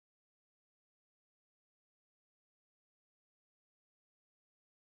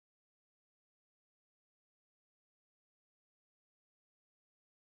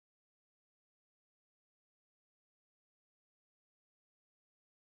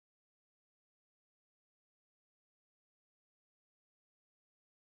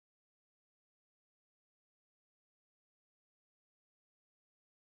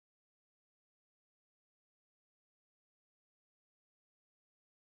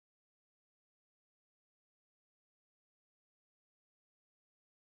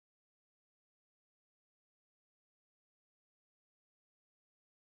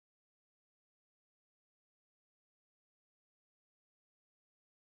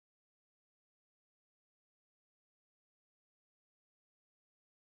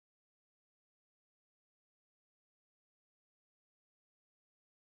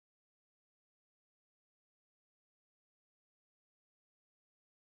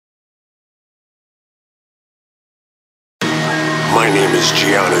My name is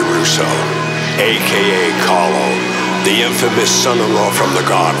Gianni Russo, a.k.a. Carlo, the infamous son-in-law from The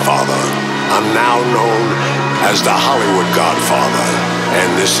Godfather. I'm now known as the Hollywood Godfather,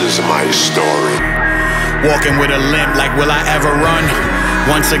 and this is my story. Walking with a limp like will I ever run?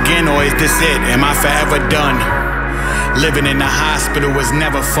 Once again, or is this it? Am I forever done? Living in the hospital was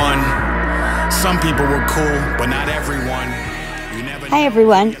never fun. Some people were cool, but not everyone. Hi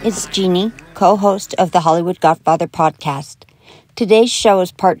everyone, it's Jeannie, co-host of the Hollywood Godfather podcast. Today's show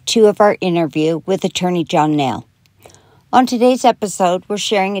is part 2 of our interview with attorney John Nale. On today's episode, we're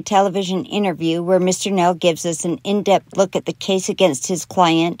sharing a television interview where Mr. Nale gives us an in-depth look at the case against his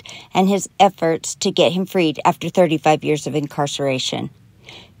client and his efforts to get him freed after 35 years of incarceration.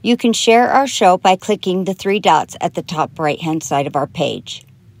 You can share our show by clicking the 3 dots at the top right-hand side of our page.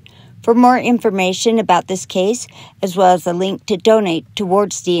 For more information about this case, as well as a link to donate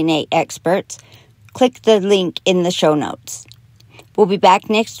towards DNA experts, click the link in the show notes. We'll be back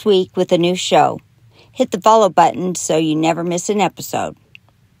next week with a new show. Hit the follow button so you never miss an episode.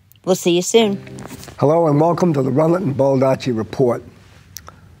 We'll see you soon. Hello and welcome to the Rutland and Baldacci Report.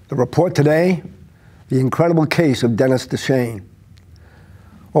 The report today, the incredible case of Dennis DeShane.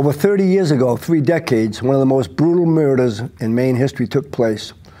 Over 30 years ago, 3 decades, one of the most brutal murders in Maine history took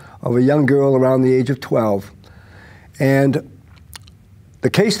place of a young girl around the age of 12. And the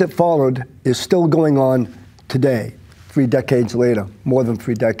case that followed is still going on today, 3 decades later, more than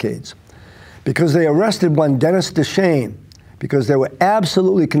 3 decades. Because they arrested one Dennis DeShane, because they were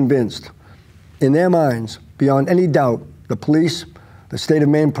absolutely convinced, in their minds, beyond any doubt, the police, the state of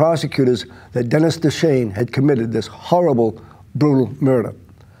Maine prosecutors, that Dennis DeShane had committed this horrible, brutal murder.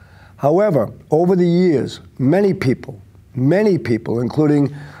 However, over the years, many people,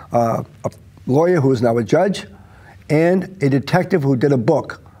 including a lawyer who is now a judge and a detective who did a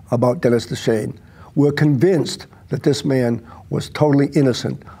book about Dennis DeShane, were convinced that this man was totally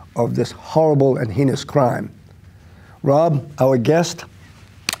innocent of this horrible and heinous crime. Rob, our guest.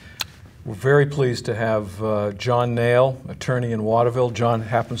 We're very pleased to have John Nale, attorney in Waterville. John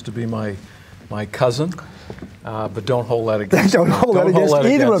happens to be my cousin, but don't hold that against Don't hold that against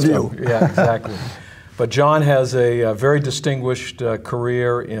either of you. Yeah, exactly. But John has a very distinguished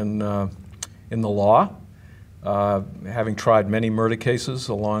career in the law, having tried many murder cases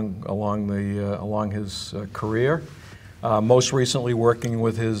along his career. Most recently working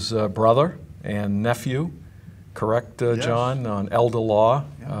with his brother and nephew, correct, yes. John, on elder law.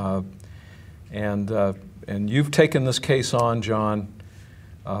 And you've taken this case on, John,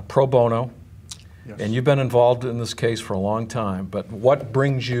 pro bono, yes. And you've been involved in this case for a long time. But what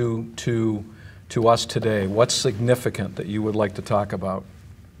brings you to us today? What's significant that you would like to talk about?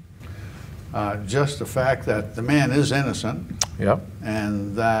 Just the fact that the man is innocent. Yep.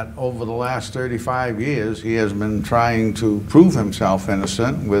 And that over the last 35 years, he has been trying to prove himself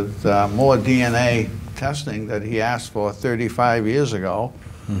innocent with more DNA testing that he asked for 35 years ago.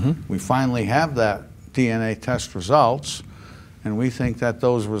 Mm-hmm. We finally have that DNA test results, and we think that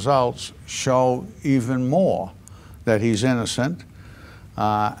those results show even more that he's innocent.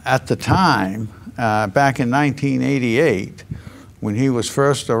 At the time, back in 1988, when he was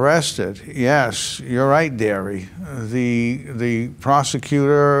first arrested, yes, you're right, Derry. The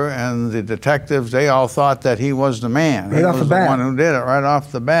prosecutor and the detectives, they all thought that he was the man. Right off the bat. He was the one who did it, right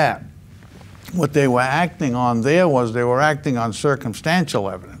off the bat. What they were acting on there was they were acting on circumstantial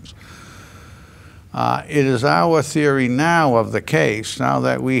evidence. It is our theory now of the case, now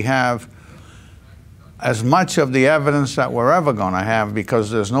that we have as much of the evidence that we're ever going to have, because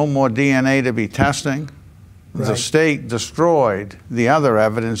there's no more DNA to be testing. Right. The state destroyed the other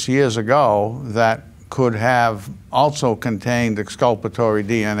evidence years ago that could have also contained exculpatory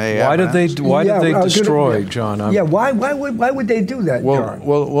DNA evidence. Why did they destroy, John? Why would they do that, John?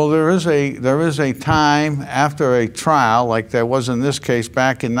 Well, there is a time after a trial, like there was in this case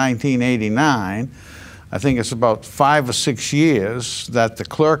back in 1989, I think it's about 5 or 6 years, that the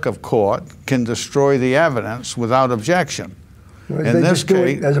clerk of court can destroy the evidence without objection. In this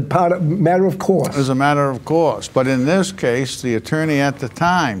case, as a matter of course. As a matter of course. But in this case, the attorney at the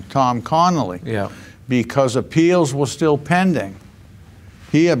time, Tom Connolly, yeah. because appeals were still pending,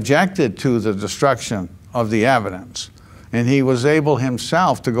 he objected to the destruction of the evidence. And he was able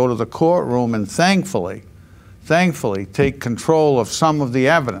himself to go to the courtroom and thankfully take control of some of the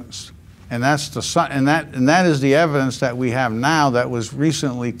evidence. And that is the evidence that we have now that was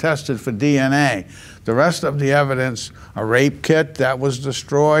recently tested for DNA. The rest of the evidence, a rape kit that was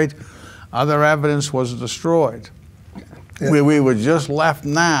destroyed, other evidence was destroyed. Yeah. We were just left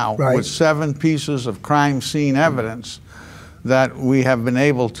now with 7 pieces of crime scene evidence that we have been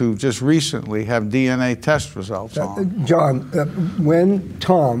able to just recently have DNA test results on. John, when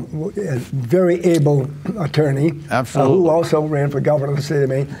Tom, a very able attorney, who also ran for governor of the state of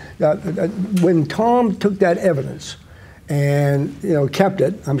Maine, when Tom took that evidence and kept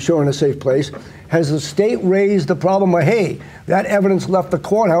it, I'm sure in a safe place, has the state raised the problem of, hey, that evidence left the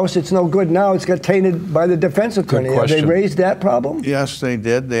courthouse, it's no good now, it's got tainted by the defense attorney? Have they raised that problem? Yes, they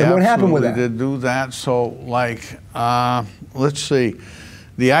did. They and what happened with that? did do that. So, like, let's see.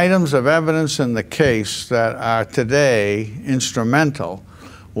 The items of evidence in the case that are today instrumental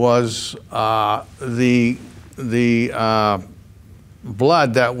was the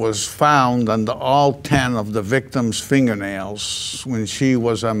blood that was found under all 10 of the victim's fingernails when she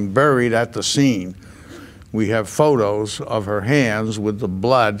was buried at the scene. We have photos of her hands with the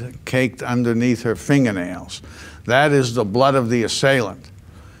blood caked underneath her fingernails. That is the blood of the assailant.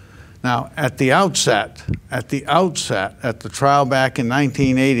 Now, at the outset, at the trial back in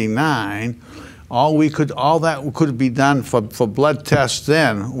 1989, all that could be done for blood tests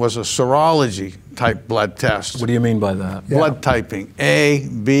then was a serology type blood test. What do you mean by that? Blood typing, A,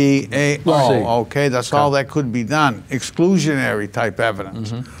 B, A, O, okay? That's all that could be done. Exclusionary type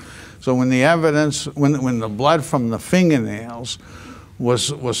evidence. So when the evidence, when the blood from the fingernails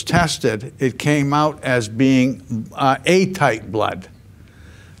was tested, it came out as being A-type blood.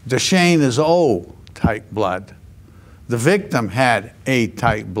 Duchenne is O-type blood. The victim had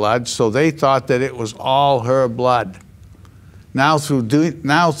A-type blood, so they thought that it was all her blood. Now through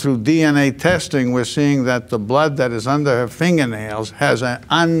DNA testing, we're seeing that the blood that is under her fingernails has an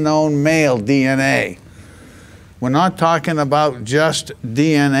unknown male DNA. We're not talking about just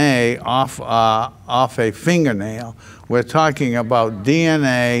DNA off a fingernail. We're talking about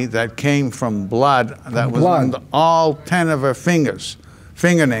DNA that came from blood that was under all 10 of her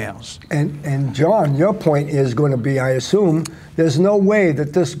fingernails. And John, your point is going to be, I assume, there's no way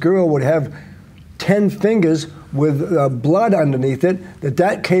that this girl would have 10 fingers with blood underneath it,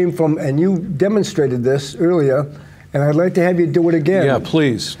 that came from, and you demonstrated this earlier, and I'd like to have you do it again. Yeah,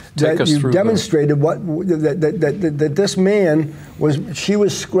 please, take us through. You demonstrated that this man she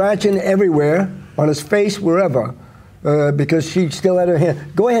was scratching everywhere, on his face, wherever, because she still had her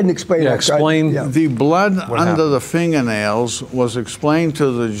hand. Go ahead and explain that. Explain. The blood under the fingernails was explained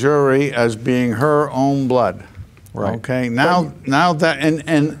to the jury as being her own blood. Right. Okay. Now that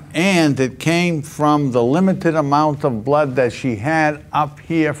and it came from the limited amount of blood that she had up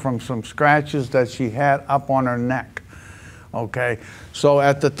here from some scratches that she had up on her neck. Okay. So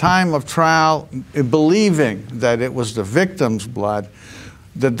at the time of trial, believing that it was the victim's blood,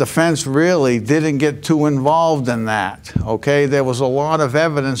 the defense really didn't get too involved in that. Okay. There was a lot of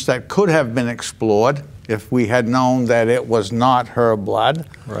evidence that could have been explored if we had known that it was not her blood.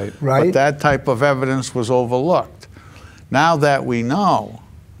 Right. But that type of evidence was overlooked. Now that we know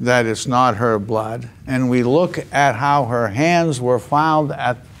that it's not her blood, and we look at how her hands were found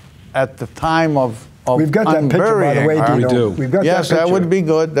at the time of we've got that picture, by the way, her. We do. We've got yes, that would be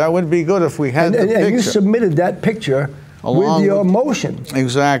good. That would be good if we had the picture. And you submitted that picture with your motion.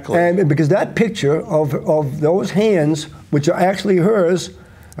 Exactly. And because that picture of those hands, which are actually hers,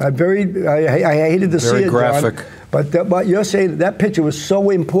 I hated to see it, very graphic. John, but you're saying that picture was so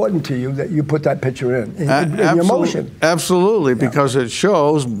important to you that you put that picture in your motion. Absolutely, because it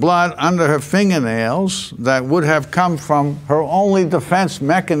shows blood under her fingernails that would have come from her only defense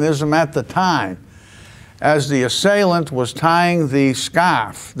mechanism at the time. As the assailant was tying the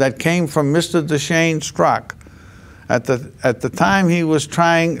scarf that came from Mr. Duchesne's truck, at the time he was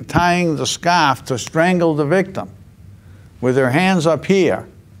tying the scarf to strangle the victim with her hands up here,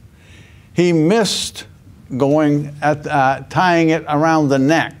 he missed tying it around the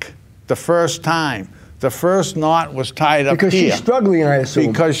neck the first time. The first knot was tied up because here. Because she's struggling, I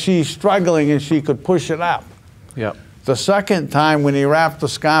assume. Because she's struggling and she could push it up. Yep. The second time when he wrapped the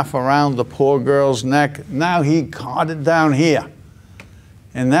scarf around the poor girl's neck, now he caught it down here.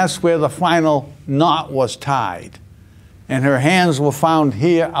 And that's where the final knot was tied. And her hands were found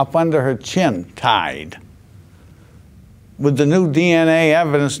here up under her chin, tied. With the new DNA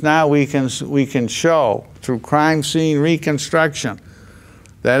evidence now we can show through crime scene reconstruction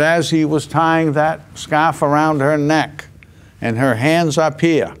that as he was tying that scarf around her neck and her hands up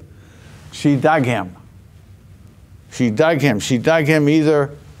here, she dug him. She dug him. She dug him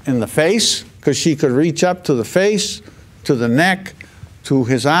either in the face, because she could reach up to the face, to the neck, to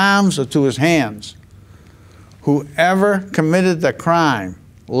his arms, or to his hands. Whoever committed the crime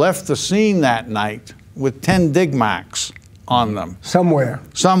left the scene that night with 10 dig marks on them. Somewhere.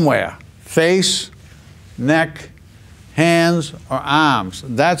 Somewhere. Face, neck, hands, or arms.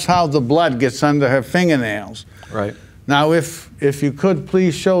 That's how the blood gets under her fingernails. Right. Now, if you could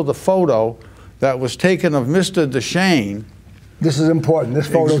please show the photo that was taken of Mr. DeShane. This is important, this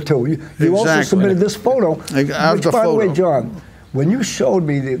photo too. You also submitted this photo, which, by the way, John, when you showed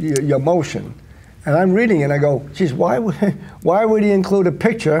me your motion, and I'm reading it, and I go, geez, why would he include a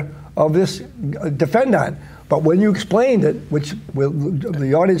picture of this defendant? But when you explained it, which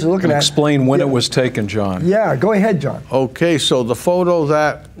the audience is looking at. Explain when it was taken, John. Yeah, go ahead, John. Okay, so the photo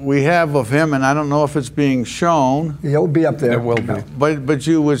that we have of him, and I don't know if it's being shown. Yeah, it'll be up there. It will be. But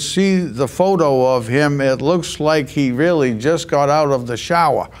you would see the photo of him. It looks like he really just got out of the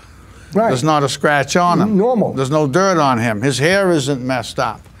shower. Right. There's not a scratch on him. Normal. There's no dirt on him. His hair isn't messed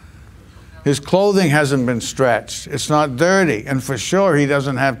up. His clothing hasn't been stretched. It's not dirty. And for sure, he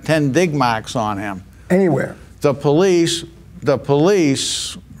doesn't have 10 dig marks on him. Anywhere. The police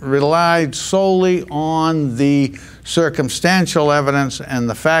relied solely on the circumstantial evidence and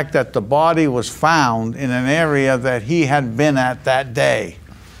the fact that the body was found in an area that he had been at that day.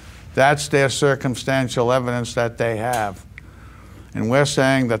 That's their circumstantial evidence that they have. And we're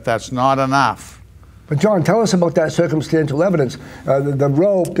saying that that's not enough. But John, tell us about that circumstantial evidence. The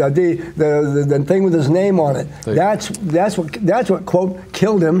rope, the thing with his name on it. That's what quote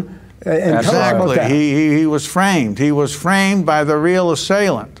killed him. And tell us about that. He was framed. He was framed by the real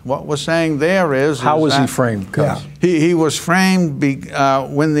assailant. What we're saying there is how was he framed? Yeah. He was framed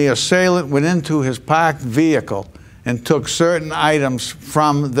when the assailant went into his parked vehicle and took certain items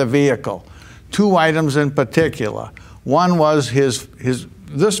from the vehicle. 2 items in particular. One was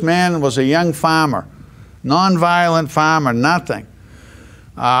this man was a young farmer, nonviolent farmer, nothing.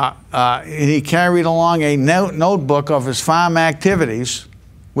 He carried along a notebook of his farm activities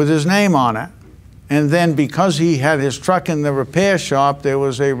with his name on it. And then because he had his truck in the repair shop, there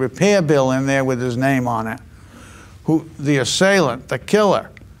was a repair bill in there with his name on it. The assailant, the killer,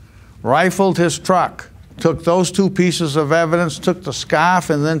 rifled his truck, took those 2 pieces of evidence, took the scarf,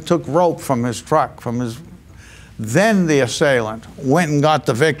 and then took rope from his truck. Then the assailant went and got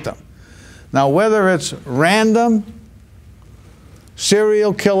the victim. Now, whether it's random,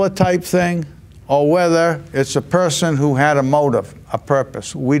 serial killer type thing, or whether it's a person who had a motive, a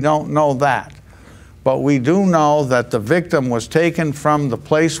purpose, we don't know that. But we do know that the victim was taken from the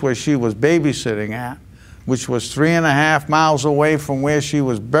place where she was babysitting at, which was 3.5 miles away from where she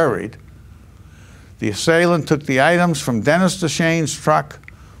was buried. The assailant took the items from Dennis DeShane's truck,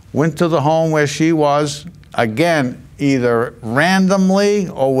 went to the home where she was, again, either randomly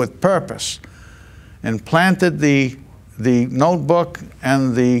or with purpose, and planted the notebook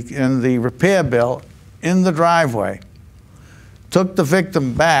and the repair bill in the driveway, took the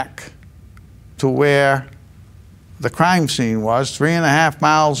victim back to where the crime scene was, 3.5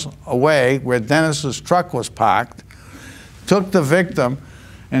 miles away where Dennis's truck was parked, took the victim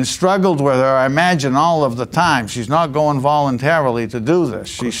and struggled with her, I imagine, all of the time. She's not going voluntarily to do this.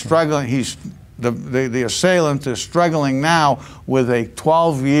 She's struggling. The assailant is struggling now with a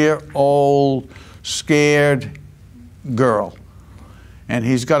 12-year-old scared girl, and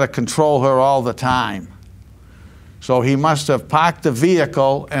he's got to control her all the time. So he must have parked the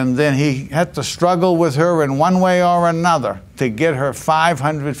vehicle, and then he had to struggle with her in one way or another to get her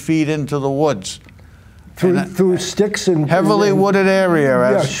 500 feet into the woods. Through sticks and heavily wooded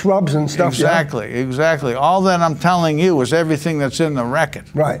area. Yeah, shrubs and stuff. Exactly, exactly. All that I'm telling you is everything that's in the record.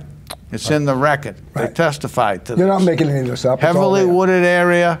 Right. It's in the record. Right. They testified to this. You're not making any of this up. Heavily wooded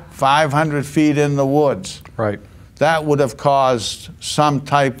area, 500 feet in the woods. Right. That would have caused some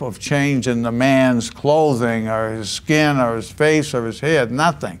type of change in the man's clothing or his skin or his face or his hair,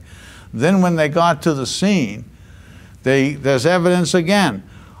 nothing. Then when they got to the scene, there's evidence again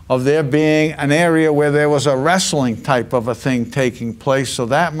of there being an area where there was a wrestling type of a thing taking place. So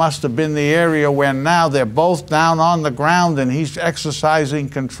that must have been the area where now they're both down on the ground and he's exercising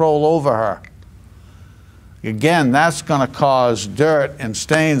control over her. Again, that's going to cause dirt and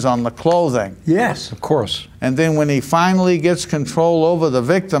stains on the clothing. Yes, of course. And then when he finally gets control over the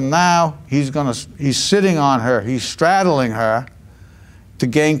victim, now he's sitting on her, he's straddling her to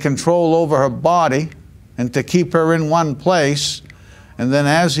gain control over her body and to keep her in one place. And then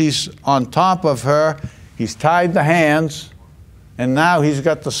as he's on top of her, he's tied the hands, and now he's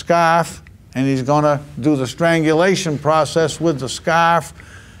got the scarf, and he's going to do the strangulation process with the scarf.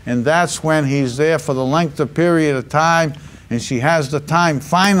 And that's when he's there for the length of period of time, and she has the time,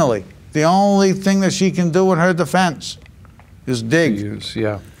 finally. The only thing that she can do in her defense is dig.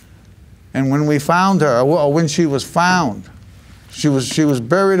 Yeah. And when we found her, or when she was found, she was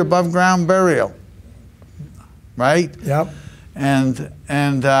buried above ground burial, right? Yep. And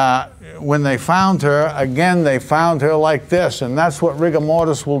when they found her, again, they found her like this, and that's what rigor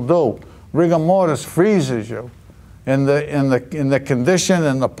mortis will do. Rigor mortis freezes you. in the condition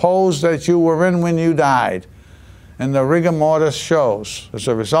and the pose that you were in when you died. And the rigor mortis shows. As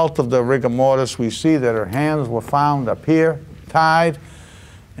a result of the rigor mortis, we see that her hands were found up here, tied,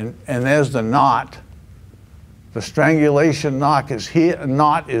 and there's the knot. The strangulation knot is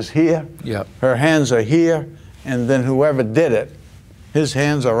here. Yep. Her hands are here, and then whoever did it, his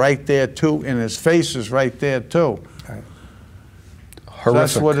hands are right there too, and his face is right there too. Horrific. So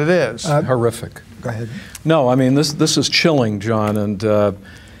that's what it is. Horrific. Go ahead. No, I mean, this is chilling, John, and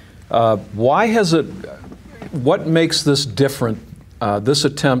why has it, what makes this different, this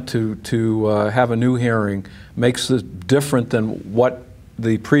attempt to have a new hearing makes it different than what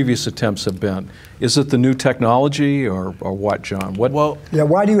the previous attempts have been? Is it the new technology or what, John? What? Well, Yeah,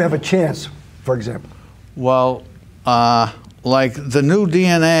 why do you have a chance, for example? well, like the new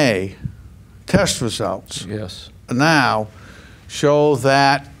DNA test results Yes. now show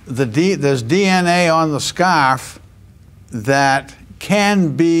that there's DNA on the scarf that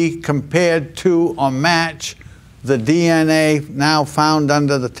can be compared to or match the DNA now found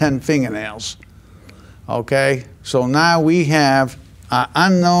under the 10 fingernails. Okay, so now we have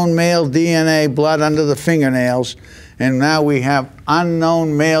unknown male DNA blood under the fingernails, and now we have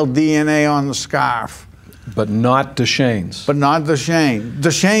unknown male DNA on the scarf. But not Deshane's. But not Deshane.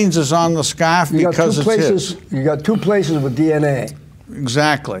 Deshane's is on the scarf because it's his. You got two places with DNA,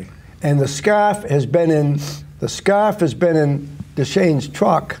 Exactly. and the scarf has been in Deshane's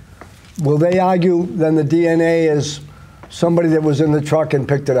truck. Will they argue then the DNA is somebody that was in the truck and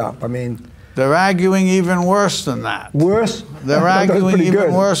picked it up? I mean, They're arguing even worse than that. worse? They're That was arguing pretty even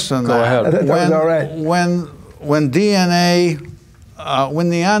good. worse than Go that. ahead. That was all right. When DNA, when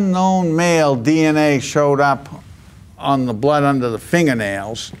the unknown male DNA showed up on the blood under the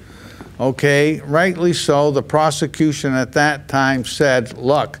fingernails, okay, rightly so, the prosecution at that time said,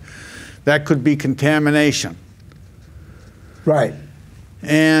 look, that could be contamination. Right.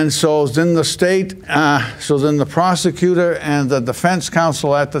 And so then the state, so then the prosecutor and the defense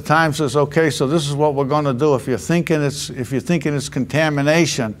counsel at the time says, okay, so this is what we're going to do. If you're thinking it's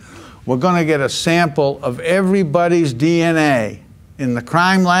contamination, we're going to get a sample of everybody's DNA in the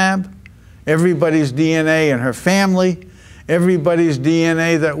crime lab, everybody's DNA in her family, everybody's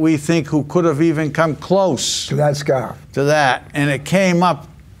DNA that we think who could have even come close To that scarf. to that, and it came up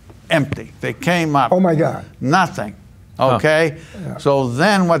empty. They came up Oh my God. nothing. Okay? So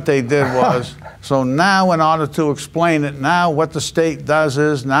then what they did was, so now in order to explain it, now what the state does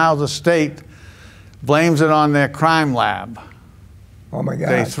is, now the state blames it on their crime lab. Oh my God.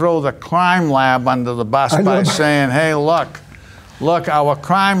 They throw the crime lab under the bus I know. by saying, hey, look, our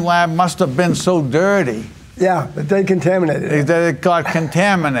crime lab must have been so dirty Yeah, but they contaminated it. that it got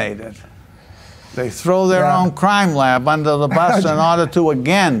contaminated. They throw their Yeah. own crime lab under the bus in order to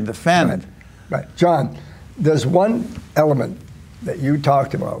again defend. Right. John, there's one element that you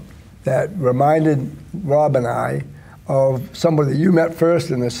talked about that reminded Rob and I of somebody that you met first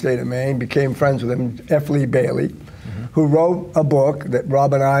in the state of Maine, became friends with him, F. Lee Bailey, who wrote a book that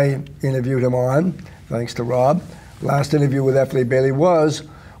Rob and I interviewed him on, thanks to Rob. Last interview with F. Lee Bailey was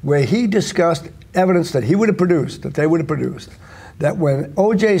where he discussed evidence that he would have produced, that they would have produced, that when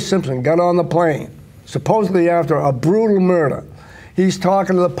O.J. Simpson got on the plane, supposedly after a brutal murder, he's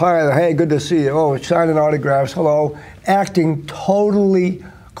talking to the pilot, hey, good to see you, oh, signing autographs, hello, acting totally,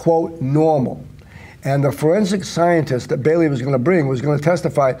 quote, normal. And the forensic scientist that Bailey was going to bring was going to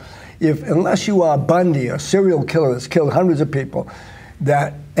testify, unless you are Bundy, a serial killer that's killed hundreds of people,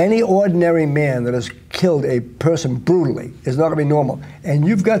 that any ordinary man that has killed a person brutally is not going to be normal. And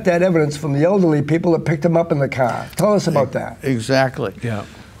you've got that evidence from the elderly people that picked him up in the car. Tell us about that. Exactly. Yeah.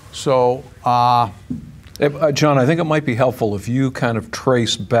 So, John, I think it might be helpful if you kind of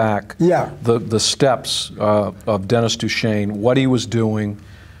trace back the steps of Dennis Duchesne, what he was doing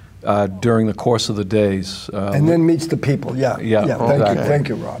during the course of the days. And then meets the people, Yeah, Thank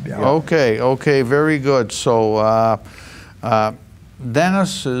you, Rob. Yeah. Okay, very good. So,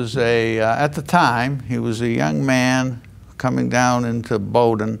 Dennis is at the time, he was a young man coming down into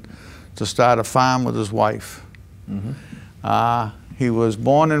Bowdoin to start a farm with his wife. Mm-hmm. He was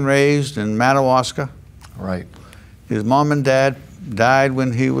born and raised in Madawaska. Right. His mom and dad died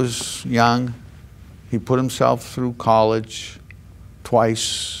when he was young. He put himself through college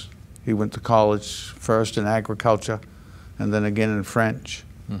twice. He went to college first in agriculture and then again in French.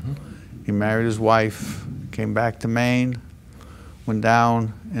 Mm-hmm. He married his wife, came back to Maine, went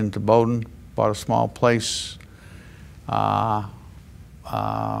down into Bowdoin, bought a small place,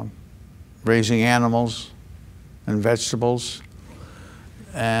 raising animals and vegetables.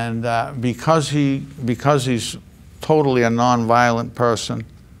 And because he's totally a nonviolent person,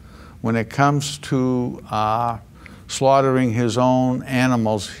 when it comes to slaughtering his own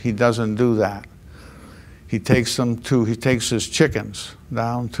animals, he doesn't do that. He takes his chickens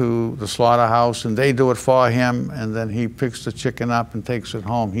down to the slaughterhouse, and they do it for him, and then he picks the chicken up and takes it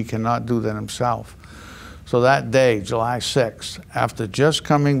home. He cannot do that himself. So that day, July 6th, after just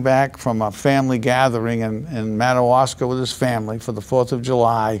coming back from a family gathering in Madawaska with his family for the 4th of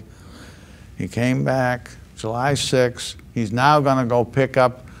July, he came back, July 6th. He's now going to go pick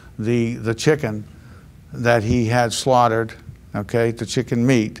up the chicken that he had slaughtered, okay, the chicken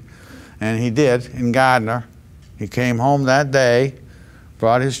meat. And he did in Gardner. He came home that day,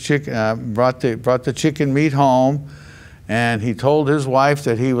 brought his brought the chicken meat home, and he told his wife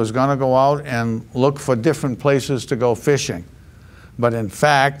that he was going to go out and look for different places to go fishing. But in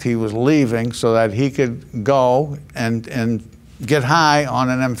fact, he was leaving so that he could go and get high on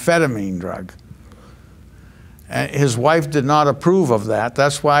an amphetamine drug. And his wife did not approve of that.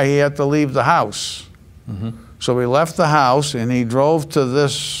 That's why he had to leave the house. So he left the house and he drove to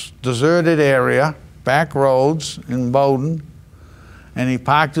this deserted area, back roads in Bowdoin, and he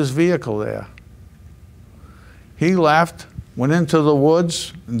parked his vehicle there. He left, went into the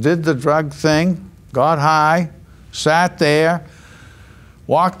woods, did the drug thing, got high, sat there,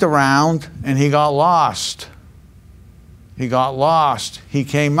 walked around, and he got lost. He got lost. He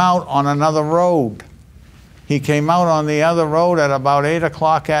came out on another road. He came out on the other road at about 8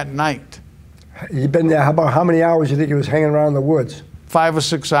 o'clock at night. You've been there, how many hours do you think he was hanging around in the woods? 5 or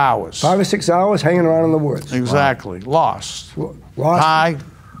 6 hours. 5 or 6 hours hanging around in the woods. Exactly. Wow. Lost. High.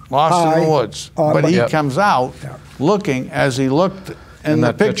 Lost in the woods. But he comes out looking as he looked in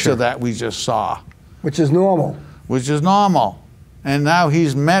the picture that we just saw. Which is normal. Which is normal. And now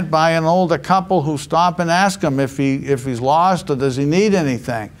he's met by an older couple who stop and ask him if he's lost or does he need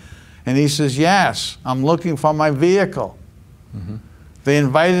anything. And he says, yes, I'm looking for my vehicle. They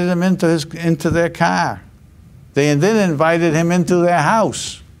invited him into their car. They then invited him into their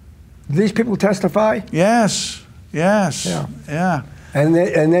house. These people testify? Yes, yes, yeah. And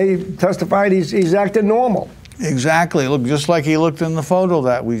they testified he's acting normal. Exactly. Look, just like he looked in the photo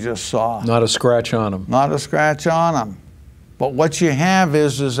that we just saw. Not a scratch on him. Not a scratch on him. But what you have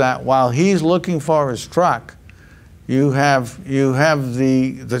is that while he's looking for his truck, you have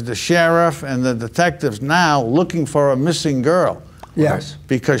the sheriff and the detectives now looking for a missing girl. Yes.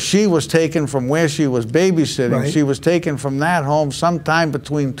 Because she was taken from where she was babysitting. Right. She was taken from that home sometime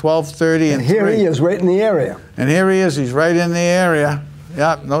between 12:30 and 3. Here he is, right in the area. And here he is. He's right in the area.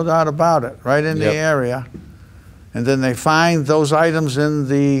 Yep, no doubt about it. Right in the area. And then they find those items in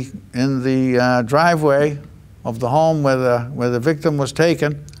the driveway of the home where the victim was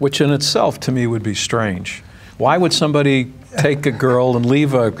taken. Which in itself, to me, would be strange. Why would somebody take a girl and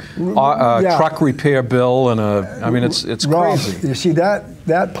leave a truck repair bill and I mean, it's Rob, crazy. You see,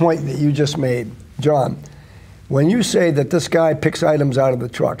 that point that you just made, John, when you say that this guy picks items out of the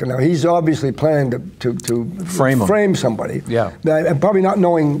truck, and now he's obviously planning to frame somebody. Yeah. And probably not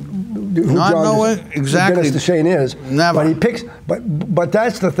knowing who exactly Dennis DeShane is. Never. But he picks, but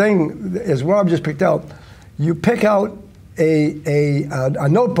that's the thing, as Rob just picked out, you pick out a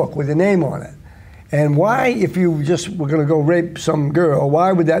notebook with a name on it. And why, if you just were going to go rape some girl,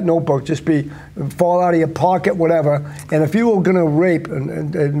 why would that notebook just fall out of your pocket, whatever? And if you were going to rape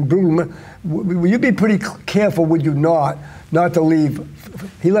and brutal, would you be pretty careful, would you not to leave?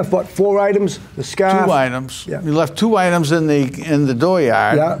 He left, what, 4 items? The scarf? 2 items. Yeah. He left 2 items in the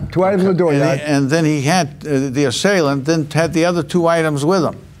dooryard. Yeah, 2 items in the dooryard. And then he had, the assailant then had the other 2 items with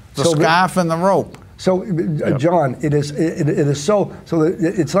him, the scarf and the rope. So, John, it is so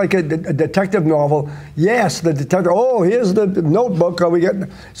it's like a detective novel. Yes, the detective, oh, here's the notebook. Are we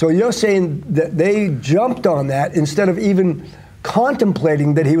getting? So you're saying that they jumped on that instead of even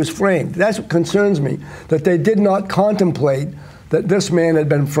contemplating that he was framed. That's what concerns me, that they did not contemplate that this man had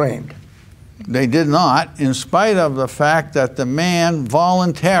been framed. They did not, in spite of the fact that the man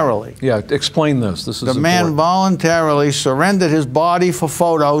voluntarily. Yeah, explain this. This is the man voluntarily surrendered his body for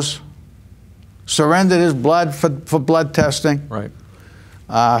photos. Surrendered his blood for blood testing. Right.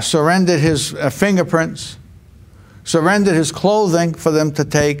 Surrendered his fingerprints. Surrendered his clothing for them to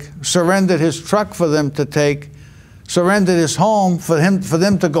take. Surrendered his truck for them to take. Surrendered his home for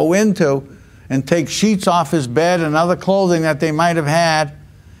them to go into and take sheets off his bed and other clothing that they might have had.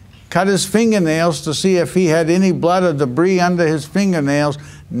 Cut his fingernails to see if he had any blood or debris under his fingernails.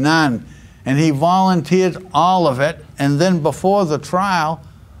 None. And he volunteered all of it. And then before the trial,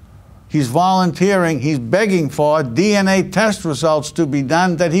 he's volunteering, he's begging for DNA test results to be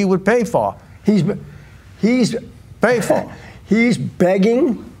done that he would pay for. He's pay for. He's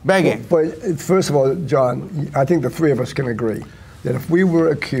begging? Begging. First of all, John, I think the 3 of us can agree that if we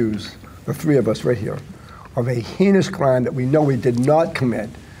were accused, the 3 of us right here, of a heinous crime that we know we did not commit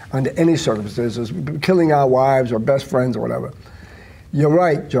under any circumstances, killing our wives or best friends or whatever. You're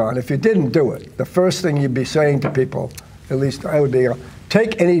right, John. If you didn't do it, the first thing you'd be saying to people, at least I would be,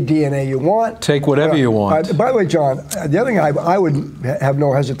 take any DNA you want. Take whatever you want. By the way, John, the other thing I would have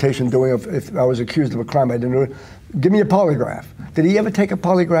no hesitation doing if I was accused of a crime I didn't do, give me a polygraph. Did he ever take a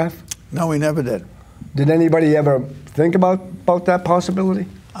polygraph? No, he never did. Did anybody ever think about that possibility?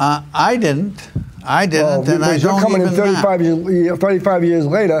 I didn't. I didn't, well, and I don't coming even in 35 years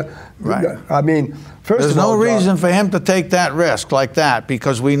later. Right. I mean, first There's of all, no reason for him to take that risk like that,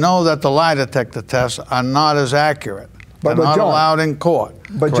 because we know that the lie detector tests are not as accurate. They're not John, allowed in court.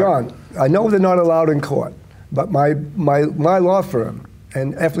 But John, I know they're not allowed in court, but my law firm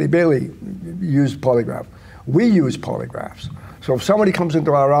and F. Lee Bailey used polygraph. We use polygraphs. So if somebody comes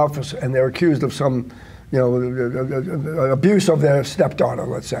into our office and they're accused of some, abuse of their stepdaughter,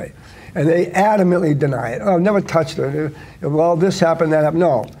 let's say, and they adamantly deny it. Oh, I've never touched her. Well, this happened, that happened.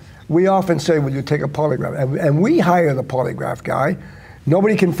 No. We often say, will you take a polygraph? And we hire the polygraph guy.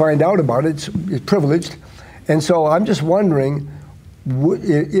 Nobody can find out about it. It's privileged. And so I'm just wondering,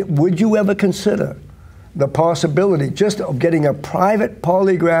 would you ever consider the possibility just of getting a private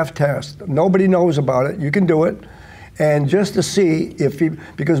polygraph test? Nobody knows about it. You can do it. And just to see if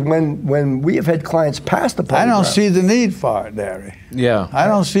because when we have had clients pass the polygraph. I don't see the need for it, Larry. Yeah. I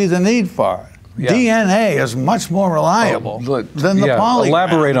don't see the need for it. Yeah. DNA is much more reliable than the polygraph.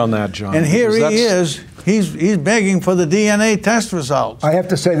 Elaborate on that, John. And here he is. He's begging for the DNA test results. I have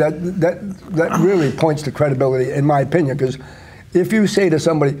to say that really points to credibility, in my opinion, because if you say to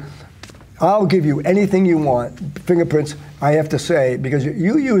somebody, I'll give you anything you want, fingerprints, I have to say, because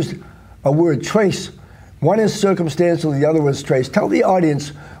you used a word, trace. One is circumstantial, the other was trace. Tell the audience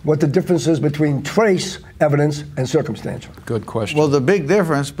what the difference is between trace evidence and circumstantial. Good question. Well, the big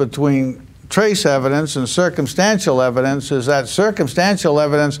difference between trace evidence and circumstantial evidence is that circumstantial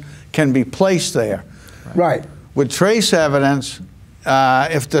evidence can be placed there. Right. With trace evidence,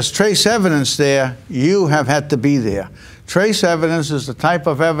 if there's trace evidence there, you have had to be there. Trace evidence is the type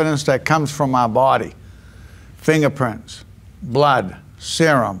of evidence that comes from our body. Fingerprints, blood,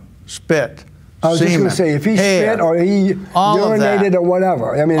 serum, spit, I was just going to say, if he spit or he urinated or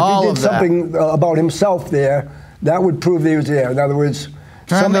whatever, I mean, if he did something about himself there, that would prove that he was there. In other words,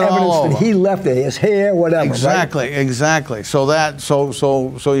 some evidence that he left there, his hair, whatever. Exactly, right? Exactly. So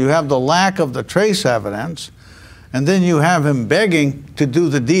you have the lack of the trace evidence, and then you have him begging to do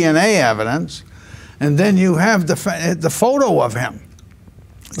the DNA evidence, and then you have the photo of him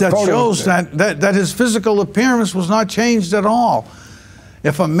that shows that his physical appearance was not changed at all.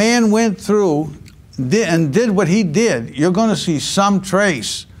 If a man went through and did what he did, you're going to see some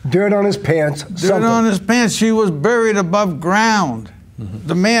trace. Dirt on his pants. Dirt on his pants. She was buried above ground. Mm-hmm.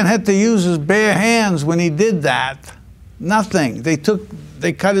 The man had to use his bare hands when he did that. Nothing. They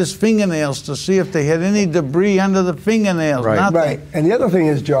cut his fingernails to see if they had any debris under the fingernails. Right. Nothing. Right. And the other thing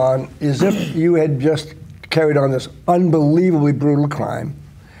is, John, is if you had just carried on this unbelievably brutal crime,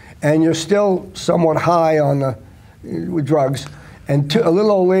 and you're still somewhat high on with drugs, and a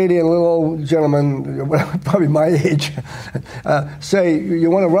little old lady and a little old gentleman, probably my age, say, you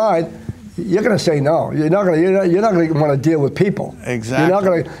want to ride, you're going to say no. You're not going to want to deal with people. Exactly. You're not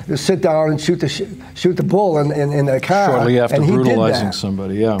going to sit down and shoot the bull in their car. Shortly after and brutalizing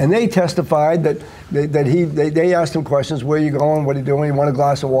somebody, yeah. And they testified that they asked him questions, where are you going, what are you doing, you want a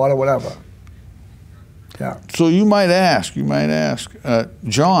glass of water, whatever. Yeah. So you might ask,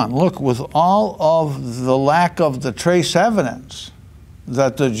 John, look, with all of the lack of the trace evidence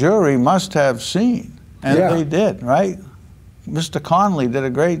that the jury must have seen, and they did, right? Mr. Conley did a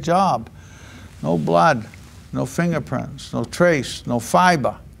great job. No blood, no fingerprints, no trace, no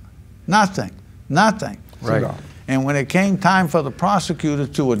fiber, nothing. Right. And when it came time for the prosecutor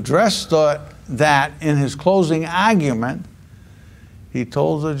to address that in his closing argument, he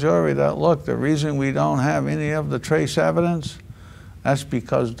told the jury that, look, the reason we don't have any of the trace evidence, that's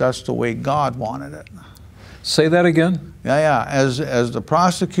because that's the way God wanted it. Say that again? Yeah. As the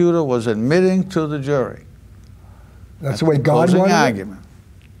prosecutor was admitting to the jury. That's the way God wanted argument.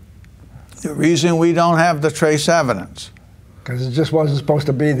 The reason we don't have the trace evidence. Because it just wasn't supposed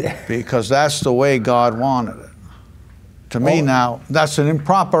to be there. Because that's the way God wanted it. To me now, that's an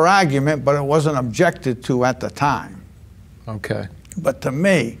improper argument, but it wasn't objected to at the time. Okay. But to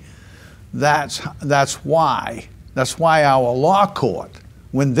me, that's why our law court,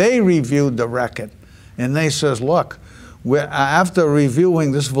 when they reviewed the record, and they says, look, after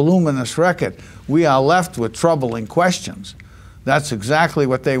reviewing this voluminous record, we are left with troubling questions. That's exactly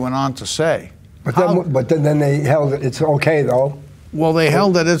what they went on to say. But then they held it, it's okay though. Well, they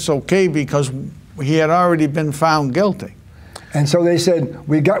held that it's okay because he had already been found guilty. And so they said,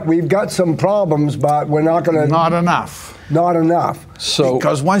 we've got some problems, but we're not going to... Not enough. Not enough. So,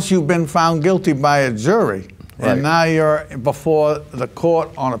 because once you've been found guilty by a jury, right. and now you're before the court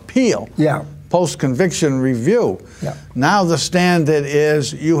on appeal, yeah. post-conviction review, yeah. now the standard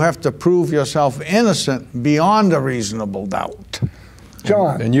is you have to prove yourself innocent beyond a reasonable doubt.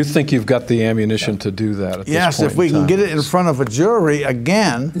 John. And you think you've got the ammunition to do that at this point? Yes, if we can get it in front of a jury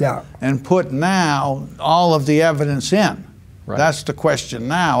again, yeah. and put now all of the evidence in. Right. That's the question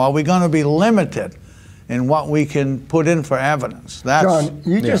now. Are we going to be limited in what we can put in for evidence? That's, John,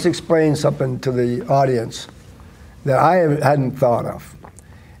 you just explained something to the audience that I hadn't thought of.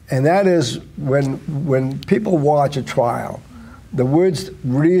 And that is when people watch a trial, the words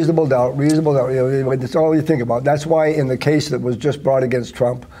reasonable doubt, that's all you think about. That's why in the case that was just brought against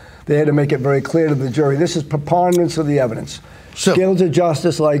Trump, they had to make it very clear to the jury, this is preponderance of the evidence. So, Scales of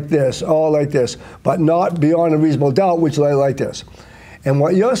justice like this, all like this, but not beyond a reasonable doubt, which they like this. And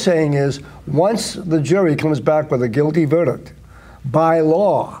what you're saying is, once the jury comes back with a guilty verdict, by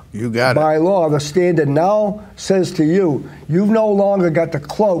law, by law, the standard now says to you, you've no longer got the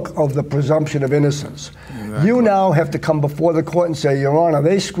cloak of the presumption of innocence. Exactly. You now have to come before the court and say, Your Honor,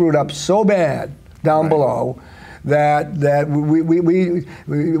 they screwed up so bad down below that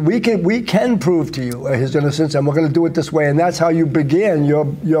we can prove to you his innocence, and we're going to do it this way. And that's how you began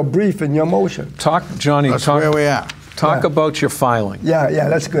your brief and your motion. Johnny, that's where we are. Talk about your filing. Yeah,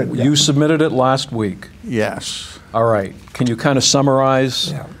 that's good. You submitted it last week. Yes. All right. Can you kind of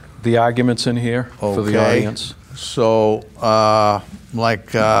summarize the arguments in here for the audience? So,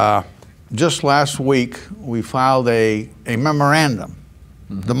 just last week, we filed a memorandum.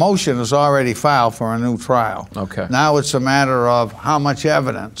 Mm-hmm. The motion is already filed for a new trial. Okay. Now it's a matter of how much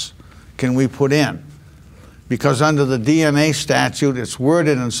evidence can we put in. Because under the DNA statute, it's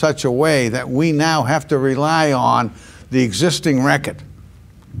worded in such a way that we now have to rely on the existing record.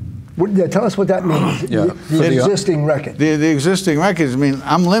 Tell us what that means, the existing record. The existing records mean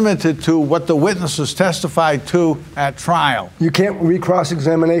I'm limited to what the witnesses testified to at trial. You can't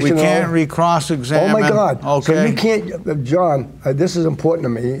re-cross-examination? We can't re-cross-examine. Oh, my God. Okay. So you can't, John, this is important to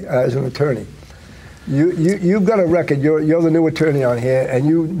me as an attorney. You've got a record. You're the new attorney on here, and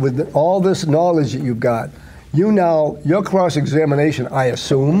you, with all this knowledge that you've got, your cross-examination, I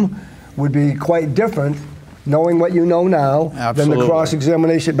assume, would be quite different knowing what you know now than the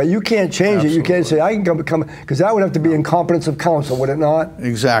cross-examination. But you can't change it. You can't say, I can come, because that would have to be incompetence of counsel, would it not?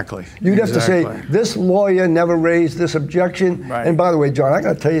 Exactly. You'd have to say, this lawyer never raised this objection. Right. And by the way, John, I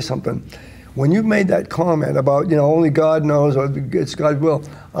got to tell you something. When you made that comment about, only God knows, or it's God's will,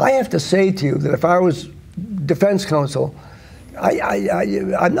 I have to say to you that if I was defense counsel,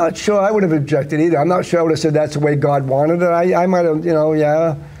 I'm not sure I would have objected either. I'm not sure I would have said that's the way God wanted it. I might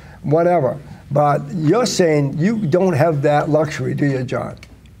have, whatever. But you're saying you don't have that luxury, do you, John?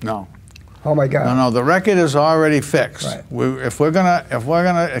 No. Oh my God. No. The record is already fixed. Right. If we're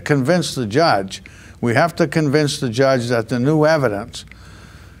gonna convince the judge, we have to convince the judge that the new evidence,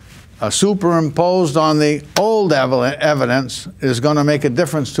 superimposed on the old evidence, is going to make a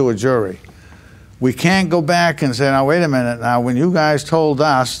difference to a jury. We can't go back and say, now wait a minute. Now, when you guys told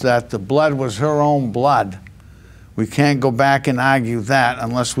us that the blood was her own blood, we can't go back and argue that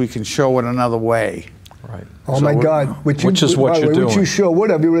unless we can show it another way. Right. Oh my God! Which is what you're doing. Which you sure would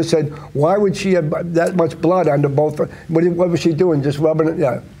have. You would have said, "Why would she have that much blood under both?" What was she doing? Just rubbing it?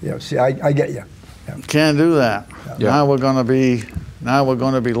 Yeah. See, I get you. Yeah. Can't do that. Yeah. Now we're going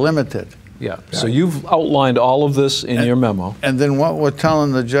to be limited. Yeah. So you've outlined all of this in your memo. And then what we're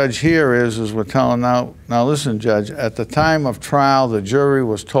telling the judge here is we're telling now listen, Judge, at the time of trial, the jury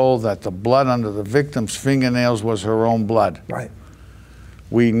was told that the blood under the victim's fingernails was her own blood. Right.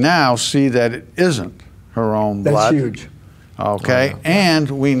 We now see that it isn't her own blood. That's huge. Okay. And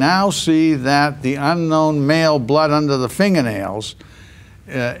we now see that the unknown male blood under the fingernails,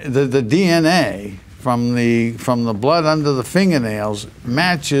 the DNA from the blood under the fingernails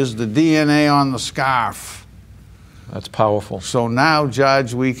matches the DNA on the scarf. That's powerful. So now,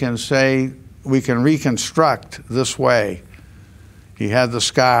 Judge, we can say, we can reconstruct this way. He had the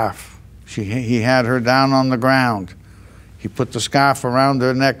scarf. He had her down on the ground. He put the scarf around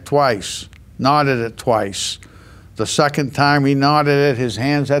her neck twice, knotted it twice. The second time he knotted it, his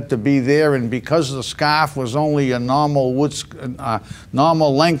hands had to be there, and because the scarf was only a normal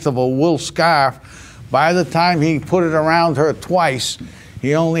length of a wool scarf, by the time he put it around her twice,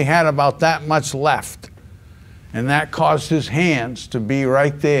 he only had about that much left. And that caused his hands to be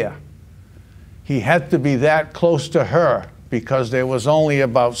right there. He had to be that close to her because there was only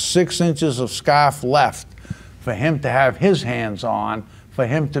about 6 inches of scarf left for him to have his hands on, for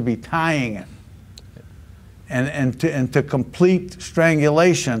him to be tying it. And to complete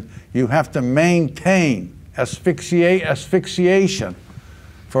strangulation, you have to maintain asphyxiation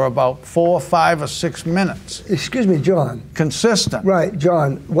for about 4, 5, or 6 minutes. Excuse me, John. Consistent. Right,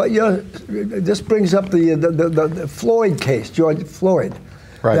 John. This brings up the Floyd case, George Floyd.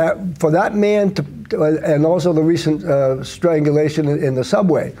 Right. That for that man to, and also the recent strangulation in the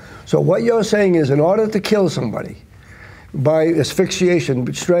subway. So what you're saying is, in order to kill somebody by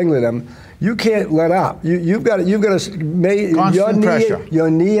asphyxiation, strangling them, you can't let up. You've got to make your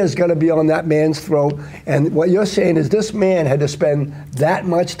knee has got to be on that man's throat. And what you're saying is, this man had to spend that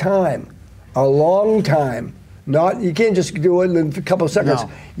much time, a long time. You can't just do it in a couple of seconds.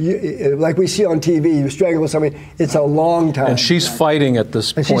 No. Like we see on TV, you strangle somebody. It's a long time. And she's fighting at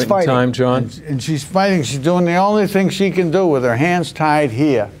this point in time, John. And she's fighting. She's doing the only thing she can do with her hands tied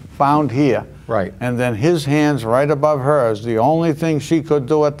here, found here. Right. And then his hands right above hers. The only thing she could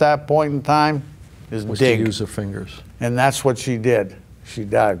do at that point in time is dig. To use her fingers. And that's what she did. She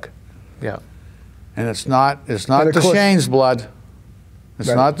dug. Yeah. And it's not Deshane's blood. It's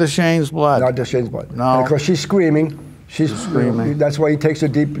not Deshane's blood. Not Deshane's blood. No. And of course, she's screaming. She's screaming. That's why he takes her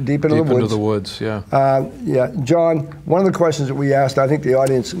deep into the woods. Deep into the woods, yeah. Yeah, John, one of the questions that we asked, I think the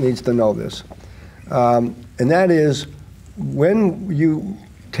audience needs to know this, and that is, when you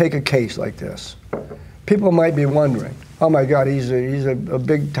take a case like this, people might be wondering, oh my God, he's a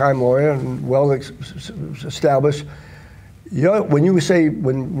big-time lawyer and well-established.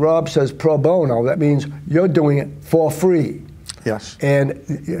 When Rob says pro bono, that means you're doing it for free. Yes. And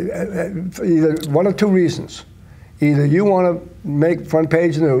either one of two reasons. Either you want to make front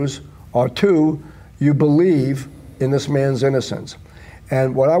page news, or two, you believe in this man's innocence.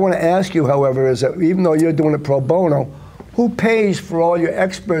 And what I want to ask you, however, is that even though you're doing it pro bono, who pays for all your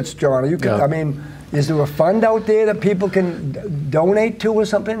experts, John? I mean, is there a fund out there that people can donate to or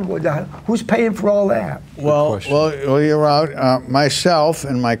something? Who's paying for all that? Well, you're out. Myself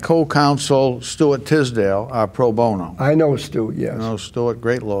and my co-counsel, Stuart Tisdale, are pro bono. I know Stuart, yes. You know Stuart,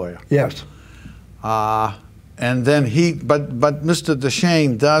 great lawyer. Yes. And then but Mr.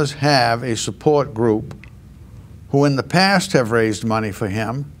 Deshane does have a support group who in the past have raised money for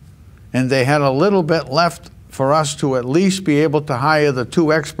him, and they had a little bit left for us to at least be able to hire the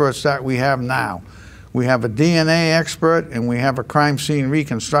 2 experts that we have now. We have a DNA expert and we have a crime scene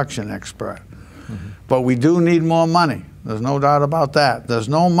reconstruction expert. Mm-hmm. But we do need more money. There's no doubt about that. There's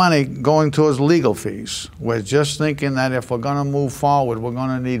no money going towards legal fees. We're just thinking that if we're going to move forward, we're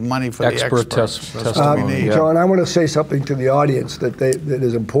going to need money for the experts. Testimony. John, I want to say something to the audience that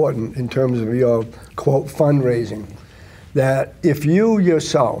is important in terms of your, quote, fundraising. That if you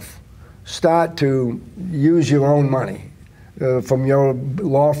yourself start to use your own money from your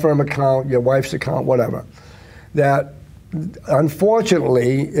law firm account, your wife's account, whatever, that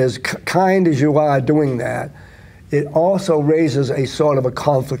unfortunately, as kind as you are doing that, it also raises a sort of a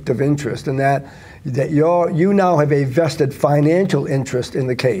conflict of interest in that you now have a vested financial interest in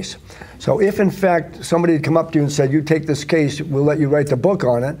the case. So if in fact somebody had come up to you and said, you take this case, we'll let you write the book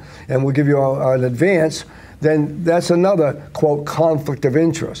on it, and we'll give you an advance, then that's another, quote, conflict of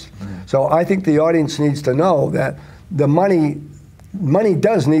interest. Mm-hmm. So I think the audience needs to know that the money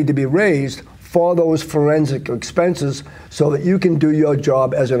does need to be raised for those forensic expenses so that you can do your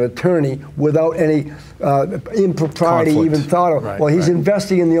job as an attorney without any impropriety even thought of. Well, he's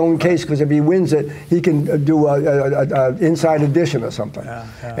investing in the own case because if he wins it, he can do an inside edition or something.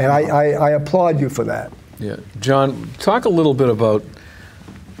 And I applaud you for that. Yeah. John, talk a little bit about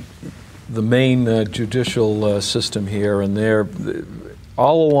the main judicial system here, and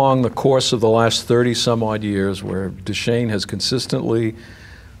all along the course of the last 30-some-odd years, where Deshane has consistently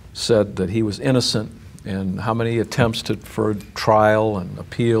said that he was innocent, and how many attempts for trial and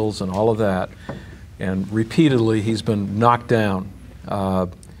appeals and all of that, and repeatedly he's been knocked down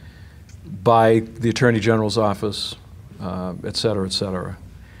by the Attorney General's office, et cetera, et cetera.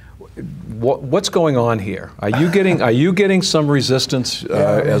 What's going on here? Are you getting some resistance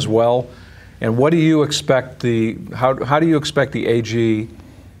as well? And what do you expect how do you expect the AG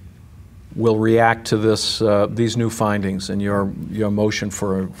will react to these new findings and your motion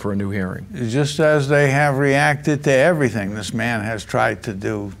for a new hearing? Just as they have reacted to everything this man has tried to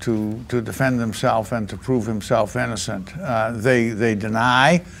do to defend himself and to prove himself innocent. They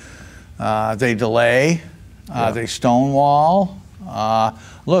deny, they delay, they stonewall.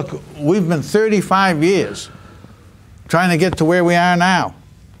 Look, we've been 35 years trying to get to where we are now.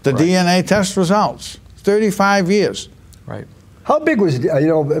 The DNA test results, 35 years. Right. How big was,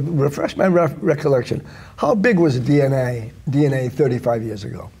 refresh my recollection, how big was DNA 35 years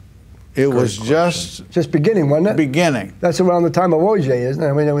ago? It was just beginning, wasn't it? beginning. That's around the time of OJ, isn't it?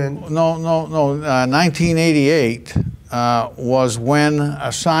 I mean, No. 1988 was when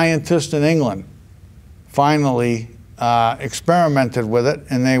a scientist in England finally experimented with it,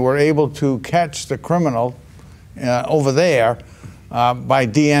 and they were able to catch the criminal over there by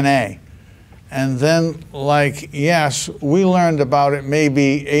DNA. And then, yes, we learned about it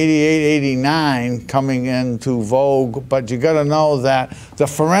maybe 88, 89 coming into vogue, but you got to know that the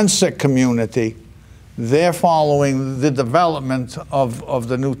forensic community, they're following the development of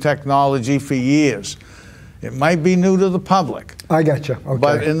the new technology for years. It might be new to the public. I got you. Okay.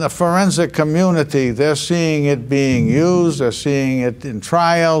 But in the forensic community, they're seeing it being used, they're seeing it in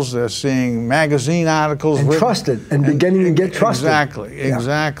trials, they're seeing magazine articles. And trusted, and beginning to get trusted.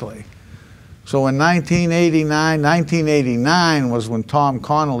 Exactly. So in 1989 was when Tom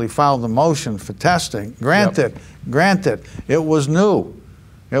Connolly filed the motion for testing. Granted, it was new.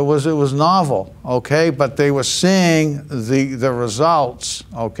 It was novel, okay? But they were seeing the results,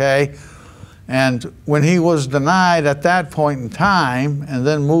 okay? And when he was denied at that point in time and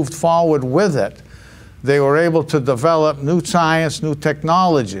then moved forward with it, they were able to develop new science, new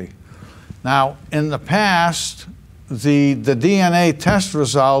technology. Now, in the past, the DNA test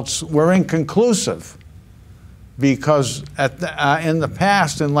results were inconclusive because in the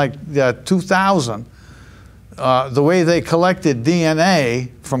past, in 2000, the way they collected DNA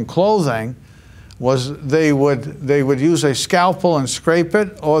from clothing was they would use a scalpel and scrape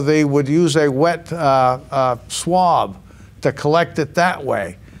it, or they would use a wet swab to collect it that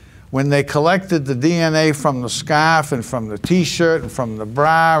way. When they collected the DNA from the scarf and from the T-shirt and from the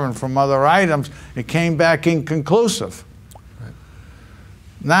bra and from other items, it came back inconclusive. Right.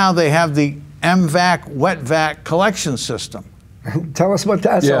 Now they have the MVAC wet vac collection system. Tell us what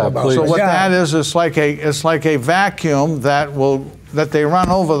that's all about. Please. So what that is, it's like a vacuum that they run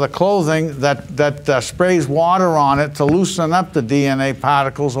over the clothing that sprays water on it to loosen up the DNA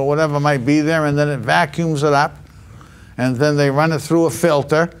particles or whatever might be there, and then it vacuums it up, and then they run it through a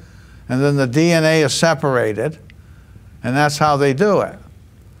filter, and then the DNA is separated, and that's how they do it.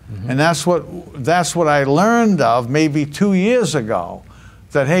 Mm-hmm. And that's what I learned of maybe 2 years ago,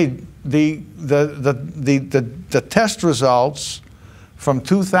 that hey, the test results from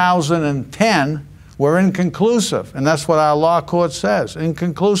 2010 were inconclusive, and that's what our law court says,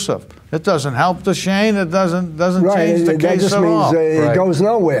 inconclusive. It doesn't help the Shane. It doesn't change the case at all. It goes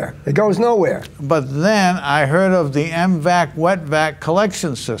nowhere. It goes nowhere. But then I heard of the MVAC wet vac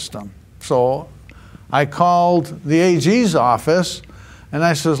collection system. So I called the AG's office, and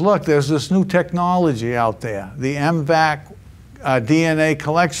I says, look, there's this new technology out there, the MVAC DNA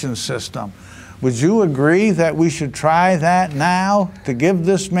collection system. Would you agree that we should try that now to give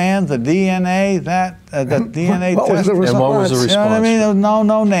this man the DNA the DNA what test? Was the response? And what was the response? You know what I mean?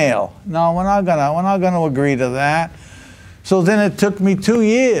 No, Nale. No, we're not gonna agree to that. So then it took me 2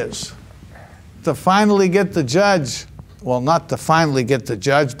 years to finally get the judge. Well, not to finally get the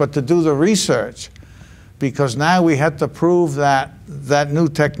judge, but to do the research, because now we had to prove that that new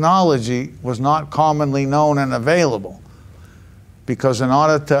technology was not commonly known and available. Because in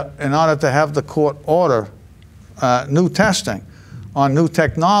order to have the court order new testing on new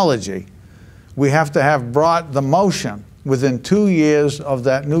technology, we have to have brought the motion within 2 years of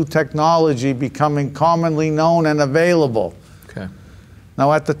that new technology becoming commonly known and available. Okay.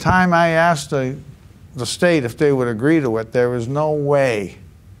 Now, at the time I asked the state if they would agree to it, there was no way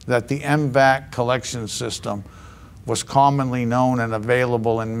that the MVAC collection system was commonly known and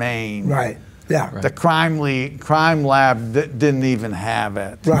available in Maine. Right. Yeah. The crime lab didn't even have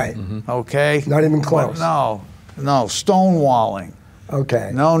it. Right. Mm-hmm. Okay? Not even close. But no, stonewalling.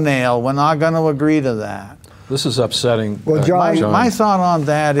 Okay. No, Nale, we're not going to agree to that. This is upsetting. Well, John, My thought on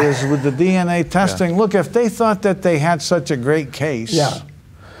that is with the DNA testing, look, if they thought that they had such a great case,